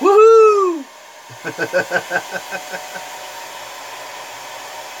 Woohoo!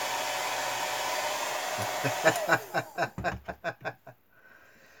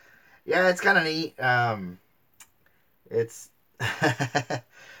 Yeah, it's kind of neat. It's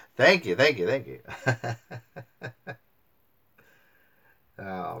thank you.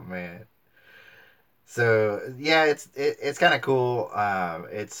 Oh man. So yeah, it's kind of cool.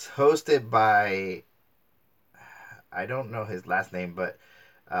 It's hosted by, I don't know his last name, but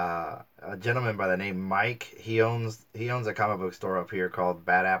a gentleman by the name Mike. He owns a comic book store up here called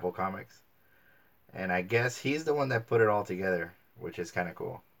Bad Apple Comics, and I guess he's the one that put it all together, which is kind of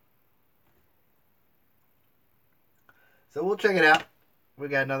cool. So we'll check it out. We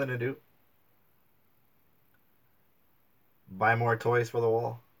got nothing to do. Buy more toys for the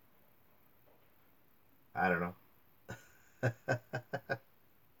wall. I don't know.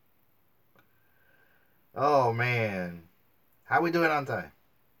 Oh man, how we doing on time?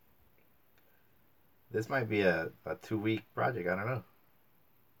 This might be a 2 week project. I don't know.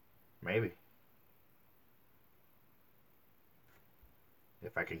 Maybe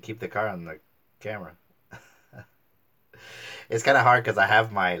if I can keep the car on the camera. It's kind of hard because I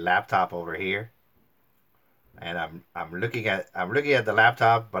have my laptop over here, and I'm looking at the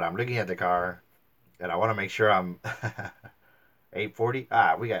laptop, but I'm looking at the car, and I want to make sure I'm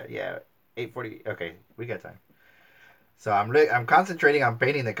 8:40. We got, yeah, 8:40. Okay, we got time. So I'm concentrating on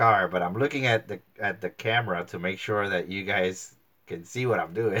painting the car, but I'm looking at the camera to make sure that you guys can see what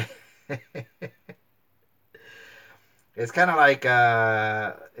I'm doing. It's kind of like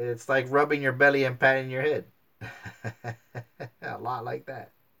it's like rubbing your belly and patting your head. A lot like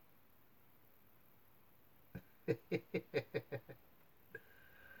that.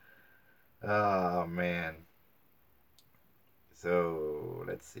 Oh man. So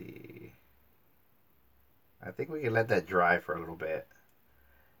let's see. I think we can let that dry for a little bit.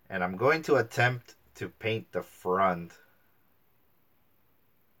 And I'm going to attempt to paint the front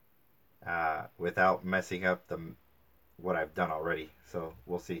without messing up the what I've done already. So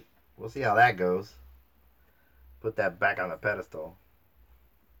we'll see. We'll see how that goes. Put that back on the pedestal.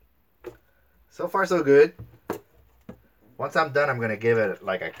 So far so good. Once I'm done, I'm going to give it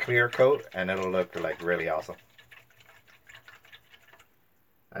like a clear coat and it'll look like really awesome.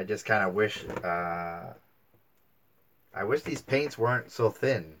 I just kind of wish I wish these paints weren't so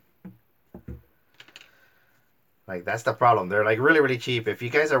thin. Like that's the problem. They're like really really cheap. If you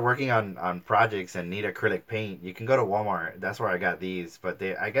guys are working on projects and need acrylic paint, you can go to Walmart. That's where I got these. But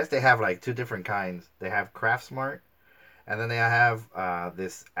I guess they have like two different kinds. They have Craft Smart, and then they have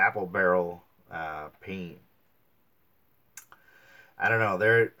this Apple Barrel paint. I don't know.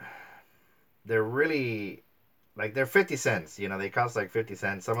 They're really like they're 50 cents. You know, they cost like 50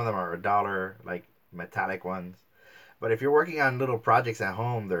 cents. Some of them are $1, like metallic ones. But if you're working on little projects at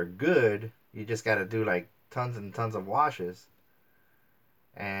home, they're good. You just got to do like tons and tons of washes.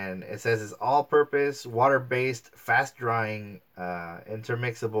 And it says it's all-purpose, water-based, fast-drying,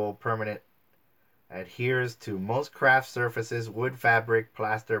 intermixable, permanent, adheres to most craft surfaces, wood, fabric,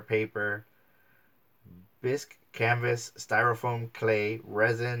 plaster, paper, bisque, canvas, styrofoam, clay,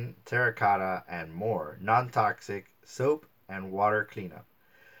 resin, terracotta, and more. Non-toxic, soap, and water cleanup.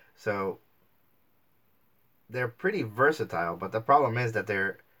 So they're pretty versatile, but the problem is that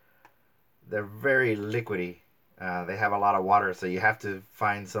they're very liquidy. They have a lot of water, so you have to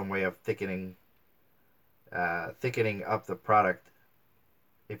find some way of thickening up the product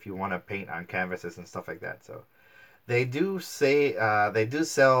if you want to paint on canvases and stuff like that. So they do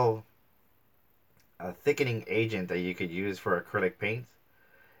sell a thickening agent that you could use for acrylic paints,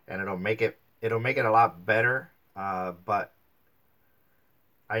 and it'll make it a lot better. But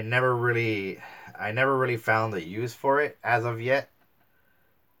I never really found a use for it as of yet.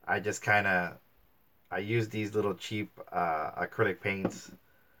 I use these little cheap acrylic paints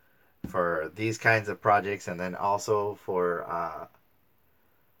for these kinds of projects, and then also for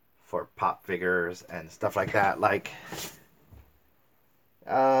pop figures and stuff like that. Like,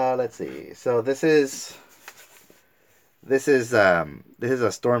 let's see. So this is a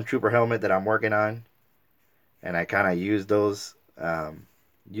stormtrooper helmet that I'm working on, and I kind of use those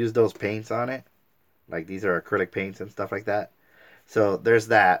paints on it. Like these are acrylic paints and stuff like that. So there's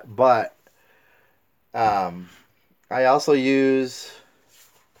that, but I also use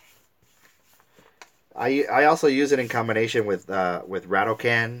it in combination with rattle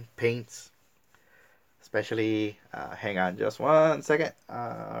can paints, especially. Hang on, just 1 second.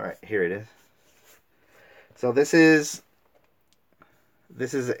 All right, here it is. So this is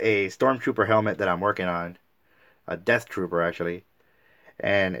a stormtrooper helmet that I'm working on, a death trooper actually,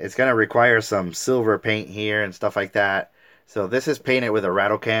 and it's gonna require some silver paint here and stuff like that. So this is painted with a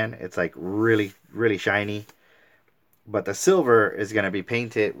rattle can. It's like really, really shiny. But the silver is going to be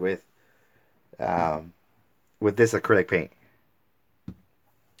painted with this acrylic paint.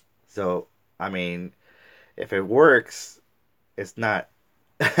 So, I mean, if it works, it's not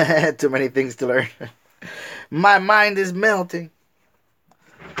too many things to learn. My mind is melting.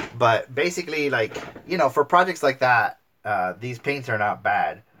 But basically, like, you know, for projects like that, these paints are not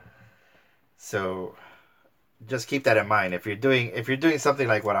bad. So just keep that in mind. If you're doing something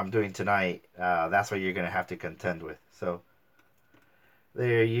like what I'm doing tonight, that's what you're gonna have to contend with. So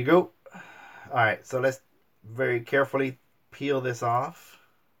there you go. All right, so let's very carefully peel this off.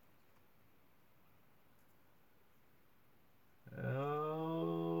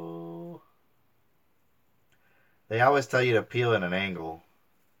 Oh, they always tell you to peel in an angle.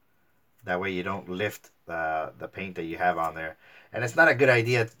 That way you don't lift the paint that you have on there. And it's not a good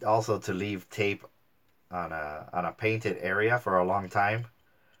idea also to leave tape on a painted area for a long time,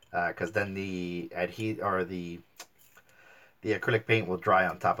 because then the acrylic paint will dry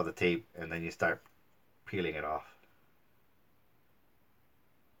on top of the tape, and then you start peeling it off.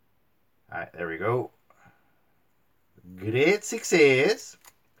 All right, there we go. Great success.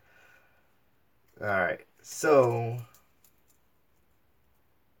 All right, so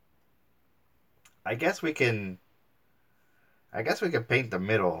I guess we can paint the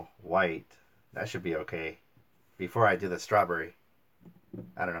middle white. That should be okay. Before I do the strawberry.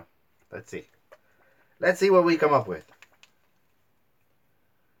 I don't know. Let's see. Let's see what we come up with.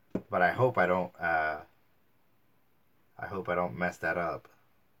 But I hope I don't mess that up.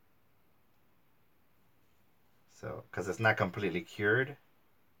 So, because it's not completely cured.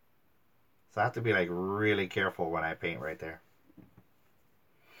 So I have to be like really careful when I paint right there.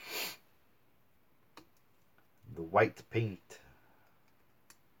 The white paint.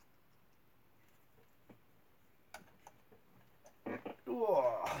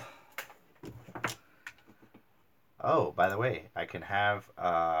 Oh, by the way, I can have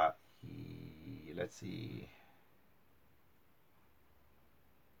let's see.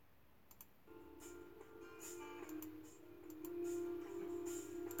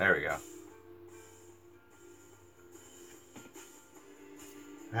 There we go.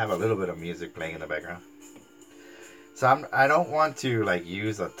 I have a little bit of music playing in the background. So I don't want to like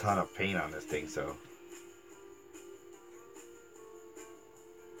use a ton of paint on this thing, so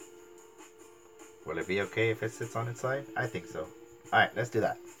will it be okay if it sits on its side? I think so. Alright, let's do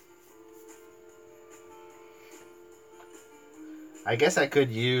that. I guess I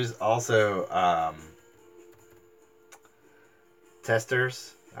could use also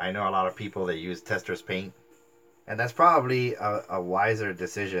testers. I know a lot of people that use testers paint. And that's probably a wiser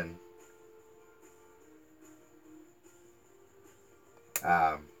decision.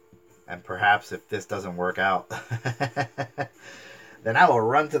 And perhaps if this doesn't work out, then I will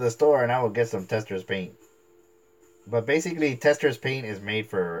run to the store and I will get some testers paint. But basically, testers paint is made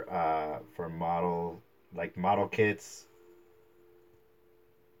for model kits,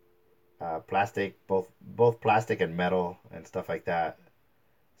 plastic, both plastic and metal and stuff like that.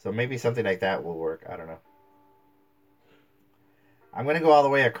 So maybe something like that will work. I don't know. I'm gonna go all the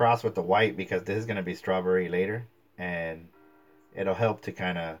way across with the white because this is gonna be strawberry later, and it'll help to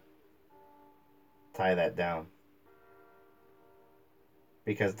kind of tie that down.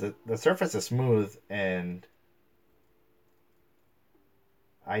 Because the surface is smooth, and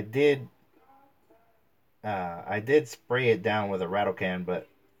I did spray it down with a rattle can, but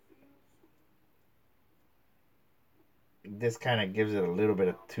this kind of gives it a little bit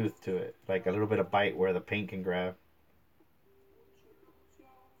of tooth to it, like a little bit of bite where the paint can grab.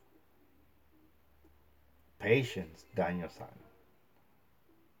 Patience, Daniel-san.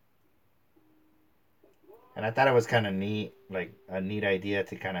 And I thought it was kind of neat, like a neat idea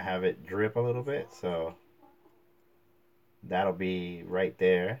to kind of have it drip a little bit, so that'll be right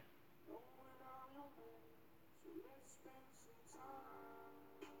there.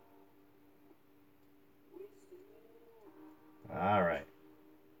 All right.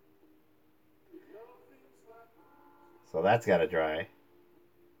 So that's got to dry.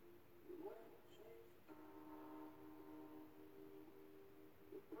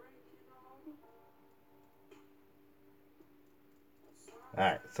 All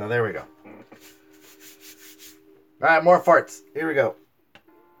right, so there we go. All right, more farts. Here we go.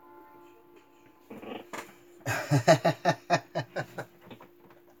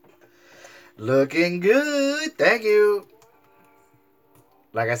 Looking good. Thank you.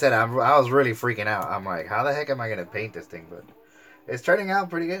 Like I said, I was really freaking out. I'm like, how the heck am I going to paint this thing? But it's turning out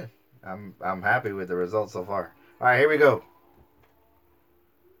pretty good. I'm happy with the results so far. All right, here we go.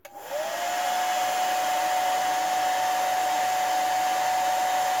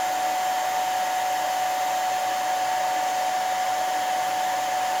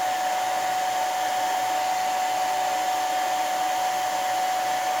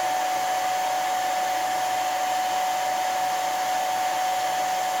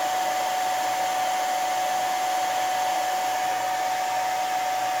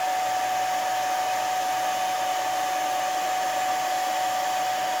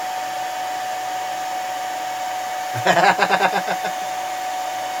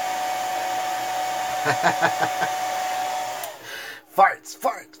 Farts,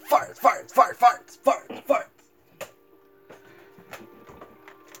 farts, farts, farts, farts, farts, farts, farts.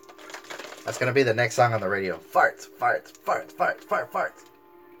 That's gonna be the next song on the radio. Farts, farts, farts, farts, farts, farts.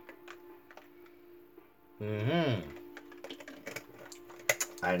 Mm-hmm.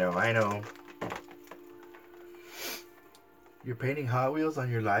 I know, I know. You're painting Hot Wheels on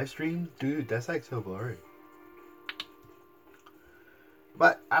your live stream? Dude, that's like so boring.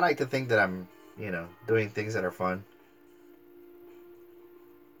 But I like to think that I'm, doing things that are fun.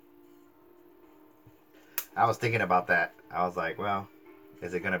 I was thinking about that. I was like, well,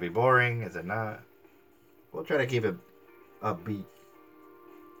 is it going to be boring? Is it not? We'll try to keep it upbeat.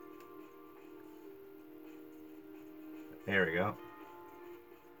 There we go.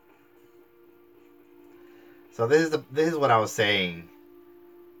 So this is what I was saying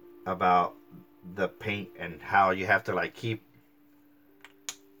about the paint and how you have to like keep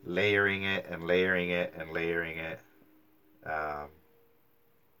layering it and layering it and layering it.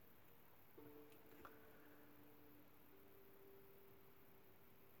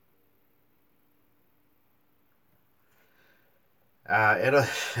 It'll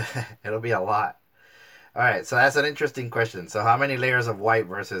it'll be a lot. All right, so that's an interesting question. So how many layers of white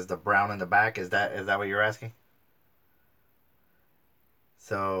versus the brown in the back? Is that what you're asking?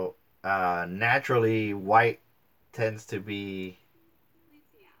 So naturally, white tends to be,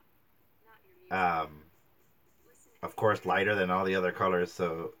 of course, lighter than all the other colors.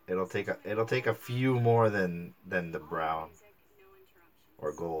 So it'll take a few more than the brown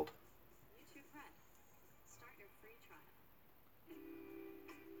or gold.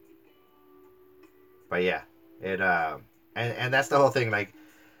 But yeah, it and that's the whole thing. Like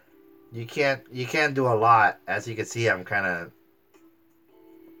you can't do a lot. As you can see, I'm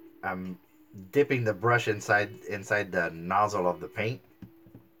dipping the brush inside the nozzle of the paint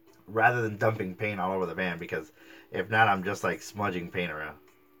rather than dumping paint all over the van, because if not, I'm just like smudging paint around.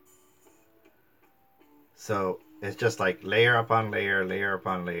 So it's just like layer upon layer, layer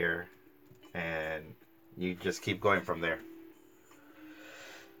upon layer, and you just keep going from there.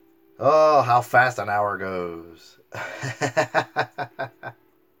 Oh, how fast an hour goes.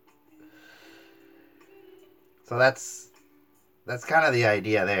 So that's kind of the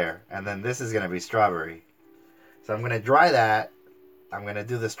idea there. And then this is going to be strawberry. So I'm going to dry that. I'm going to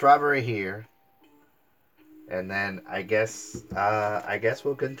do the strawberry here. And then I guess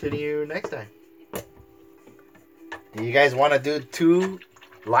we'll continue next time. Do you guys want to do 2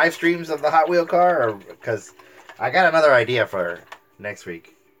 live streams of the Hot Wheel car? Or because I got another idea for next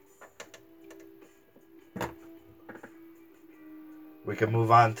week. We can move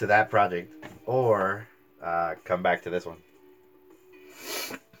on to that project, or come back to this one.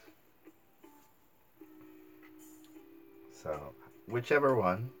 So, whichever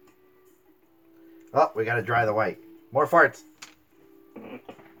one. Oh, we gotta dry the white. More farts.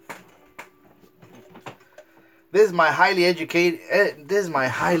 This is my highly educated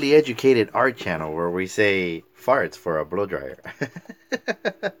art channel where we say farts for a blow dryer.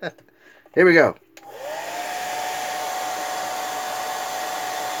 Here we go.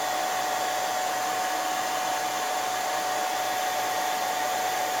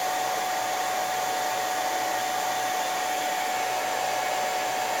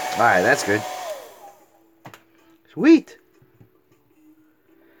 Alright, that's good. Sweet.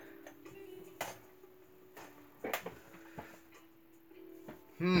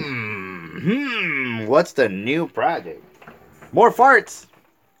 What's the new project? More farts.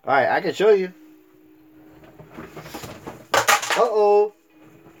 Alright, I can show you. Uh-oh.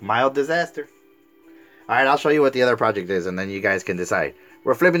 Mild disaster. Alright, I'll show you what the other project is, and then you guys can decide.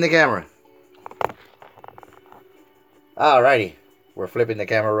 We're flipping the camera. Alrighty. We're flipping the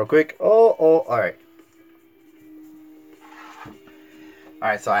camera real quick. Oh, alright.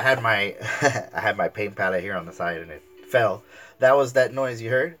 Alright, so I had my I had my paint palette here on the side and it fell. That was that noise you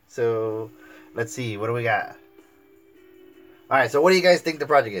heard. So let's see, what do we got? Alright, so what do you guys think the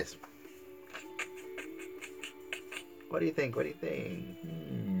project is? What do you think? What do you think?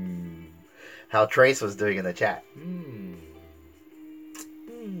 How Trace was doing in the chat.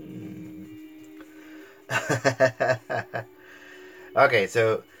 Okay,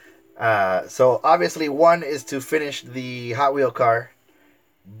 so obviously one is to finish the Hot Wheel car,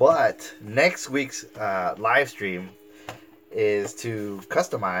 but next week's live stream is to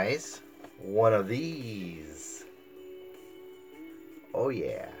customize one of these. Oh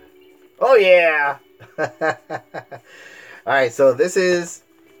yeah. Oh yeah. All right, so this is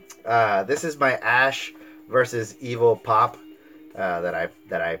my Ash versus Evil Pop that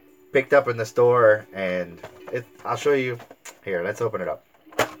I picked up in the store, and I'll show you. Here, let's open it up.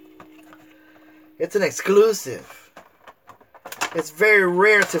 It's an exclusive. It's very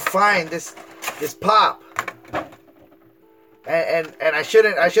rare to find this pop. And I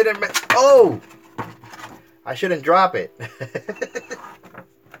shouldn't oh, I shouldn't drop it.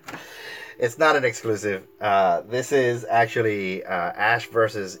 It's not an exclusive. This is actually Ash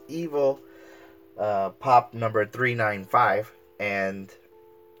versus Evil, pop number 395. And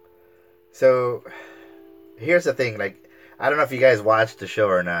so here's the thing, like, I don't know if you guys watched the show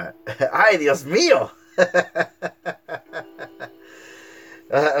or not. Ay, Dios mío!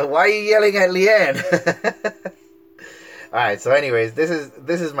 Why are you yelling at Leanne? Alright, so anyways, this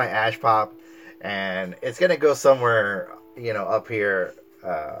is my Ash pop, and it's gonna go somewhere, up here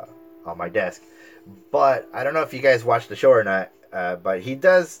on my desk. But I don't know if you guys watched the show or not, but he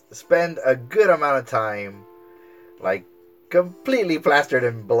does spend a good amount of time, like, completely plastered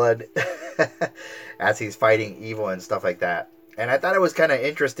in blood as he's fighting evil and stuff like that. And I thought it was kind of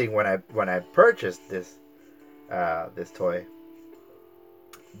interesting when I purchased this toy,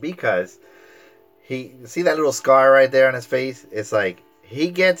 because see that little scar right there on his face? It's like he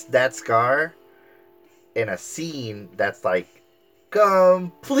gets that scar in a scene that's like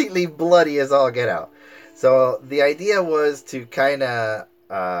completely bloody as all get out. So the idea was to kind of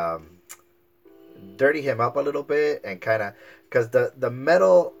dirty him up a little bit, and kind of, because the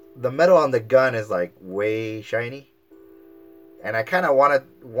metal on the gun is like way shiny, and I kind of want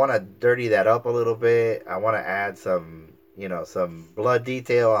to dirty that up a little bit. I want to add some blood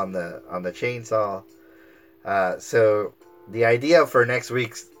detail on the chainsaw. So the idea for next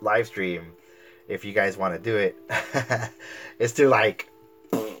week's live stream, if you guys want to do it, is to, like,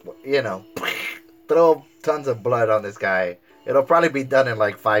 throw tons of blood on this guy. It'll probably be done in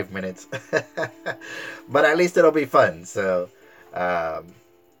like 5 minutes, but at least it'll be fun. So,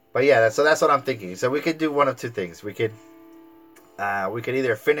 but yeah, so that's what I'm thinking. So we could do one of two things. We could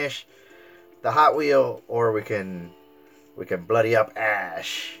either finish the Hot Wheel, or we can bloody up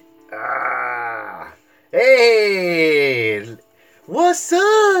Ash. Hey, what's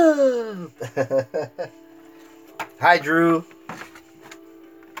up? Hi, Drew.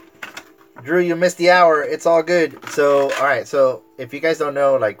 Drew, you missed the hour. It's all good. So, all right. So, if you guys don't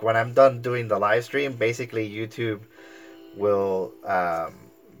know, like, when I'm done doing the live stream, basically YouTube will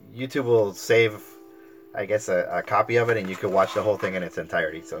save, I guess, a copy of it, and you can watch the whole thing in its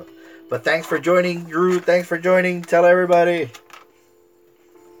entirety. So, but thanks for joining, Drew. Thanks for joining. Tell everybody.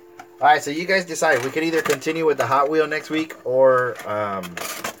 All right. So you guys decide. We could either continue with the Hot Wheel next week, or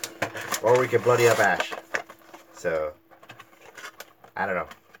we could bloody up Ash. So, I don't know.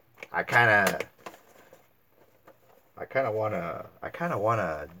 I kind of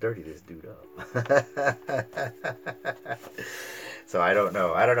wanna dirty this dude up. So I don't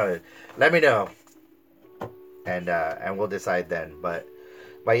know. Let me know, and we'll decide then. But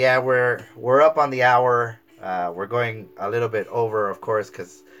yeah, we're up on the hour. We're going a little bit over, of course,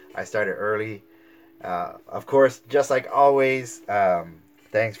 because I started early. Of course, just like always,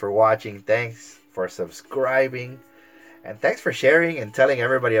 thanks for watching. Thanks for subscribing. And thanks for sharing and telling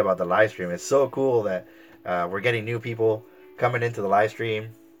everybody about the live stream. It's so cool that we're getting new people coming into the live stream,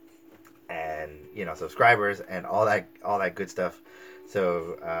 and subscribers and all that good stuff.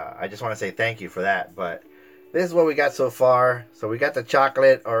 So I just want to say thank you for that. But this is what we got so far. So we got the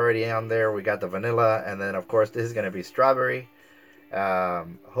chocolate already on there. We got the vanilla, and then of course this is gonna be strawberry.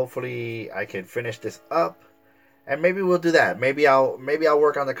 Hopefully I can finish this up, and maybe we'll do that. Maybe I'll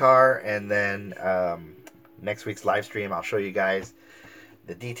work on the car, and then next week's live stream, I'll show you guys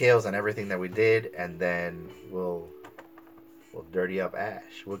the details and everything that we did, and then we'll dirty up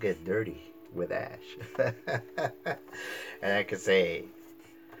Ash. We'll get dirty with Ash. And I could say,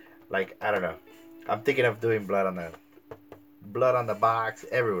 like, I don't know. I'm thinking of doing blood on the box,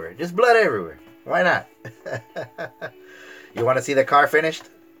 everywhere. Just blood everywhere. Why not? You want to see the car finished?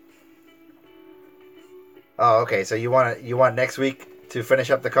 Oh, okay. So you want next week to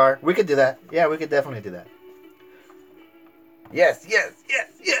finish up the car? We could do that. Yeah, we could definitely do that. Yes.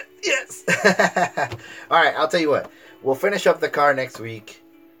 All right, I'll tell you what. We'll finish up the car next week,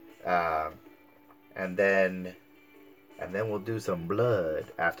 and then we'll do some blood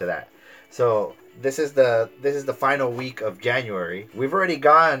after that. So this is the final week of January. We've already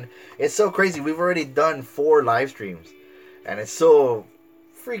gone. It's so crazy. We've already done 4 live streams, and it's so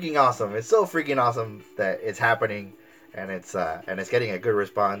freaking awesome. It's so freaking awesome that it's happening, and it's getting a good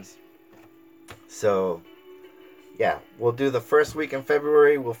response. So yeah, we'll do the first week in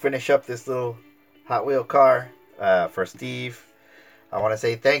February. We'll finish up this little Hot Wheel car for Steve. I want to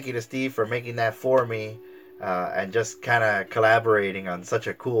say thank you to Steve for making that for me. and just kind of collaborating on such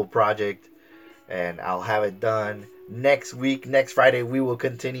a cool project. And I'll have it done next week. Next Friday, we will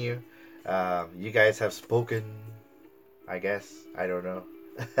continue. You guys have spoken, I guess. I don't know.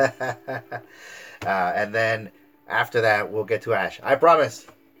 And then after that, we'll get to Ash. I promise.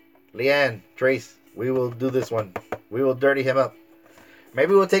 Leanne, Trace, we will do this one. We will dirty him up.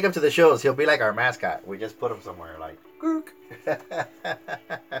 Maybe we'll take him to the shows. He'll be like our mascot. We just put him somewhere like...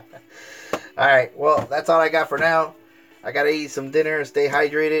 Alright, well, that's all I got for now. I gotta eat some dinner, stay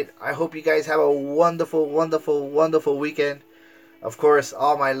hydrated. I hope you guys have a wonderful, wonderful, wonderful weekend. Of course,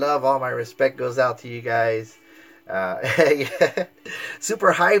 all my love, all my respect goes out to you guys.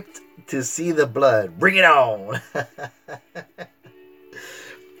 Super hyped to see the blood. Bring it on!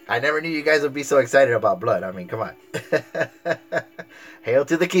 I never knew you guys would be so excited about blood. I mean, come on. Hail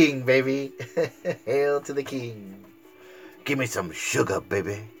to the king, baby. Hail to the king. Give me some sugar,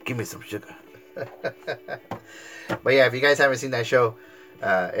 baby. Give me some sugar. But yeah, if you guys haven't seen that show,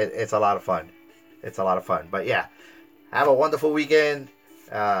 it's a lot of fun. It's a lot of fun. But yeah, have a wonderful weekend.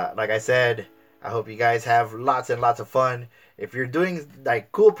 Like I said, I hope you guys have lots and lots of fun. If you're doing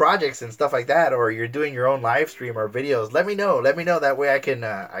like cool projects and stuff like that, or you're doing your own live stream or videos, let me know. Let me know. That way I can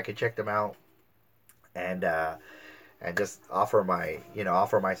check them out and just offer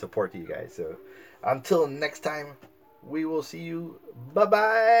my support to you guys. So until next time, we will see you. Bye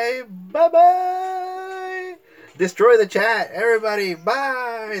bye. Bye bye. Destroy the chat, everybody.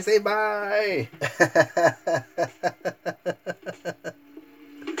 Bye. Say bye.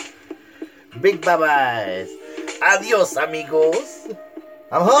 Big bye-byes. Adios, amigos.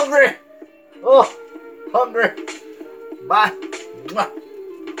 I'm hungry. Oh, hungry. Bye. Mwah.